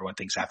exactly what everyone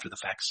thinks after the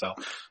fact. So,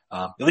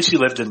 at least you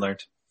lived and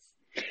learned.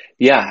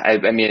 Yeah, I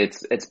mean,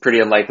 it's pretty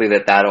unlikely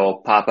that that'll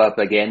pop up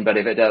again, but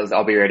if it does,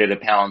 I'll be ready to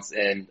pounce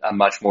in a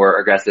much more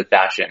aggressive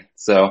fashion.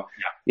 So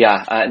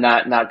yeah,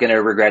 not gonna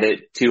regret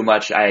it too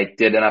much. I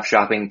did enough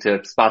shopping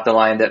to spot the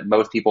line that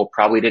most people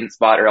probably didn't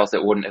spot, or else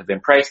it wouldn't have been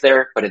priced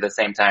there. But at the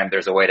same time,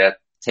 there's a way to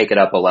take it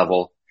up a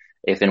level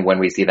if and when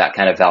we see that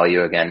kind of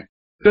value again.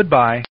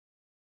 Goodbye.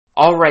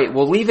 Alright,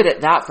 we'll leave it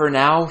at that for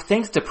now.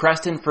 Thanks to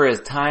Preston for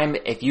his time.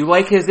 If you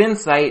like his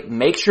insight,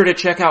 make sure to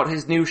check out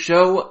his new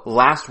show,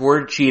 Last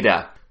Word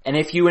Cheetah. And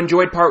if you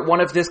enjoyed part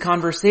 1 of this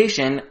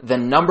conversation, the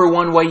number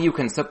one way you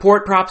can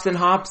support Props and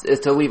Hops is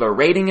to leave a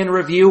rating and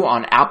review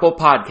on Apple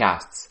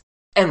Podcasts.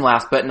 And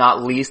last but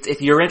not least,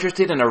 if you're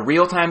interested in a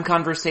real-time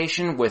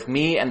conversation with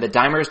me and the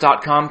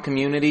Dimers.com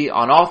community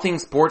on all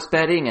things sports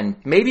betting and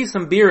maybe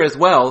some beer as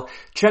well,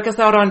 check us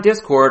out on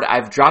Discord.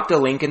 I've dropped a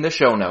link in the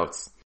show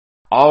notes.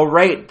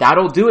 Alright,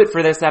 that'll do it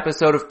for this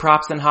episode of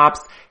Props and Hops.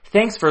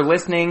 Thanks for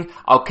listening.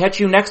 I'll catch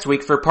you next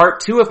week for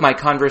part 2 of my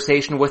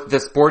conversation with the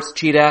Sports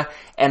Cheetah.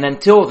 And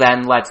until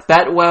then, let's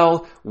bet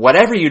well.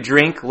 Whatever you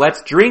drink,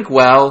 let's drink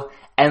well.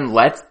 and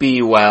let's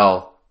be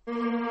well.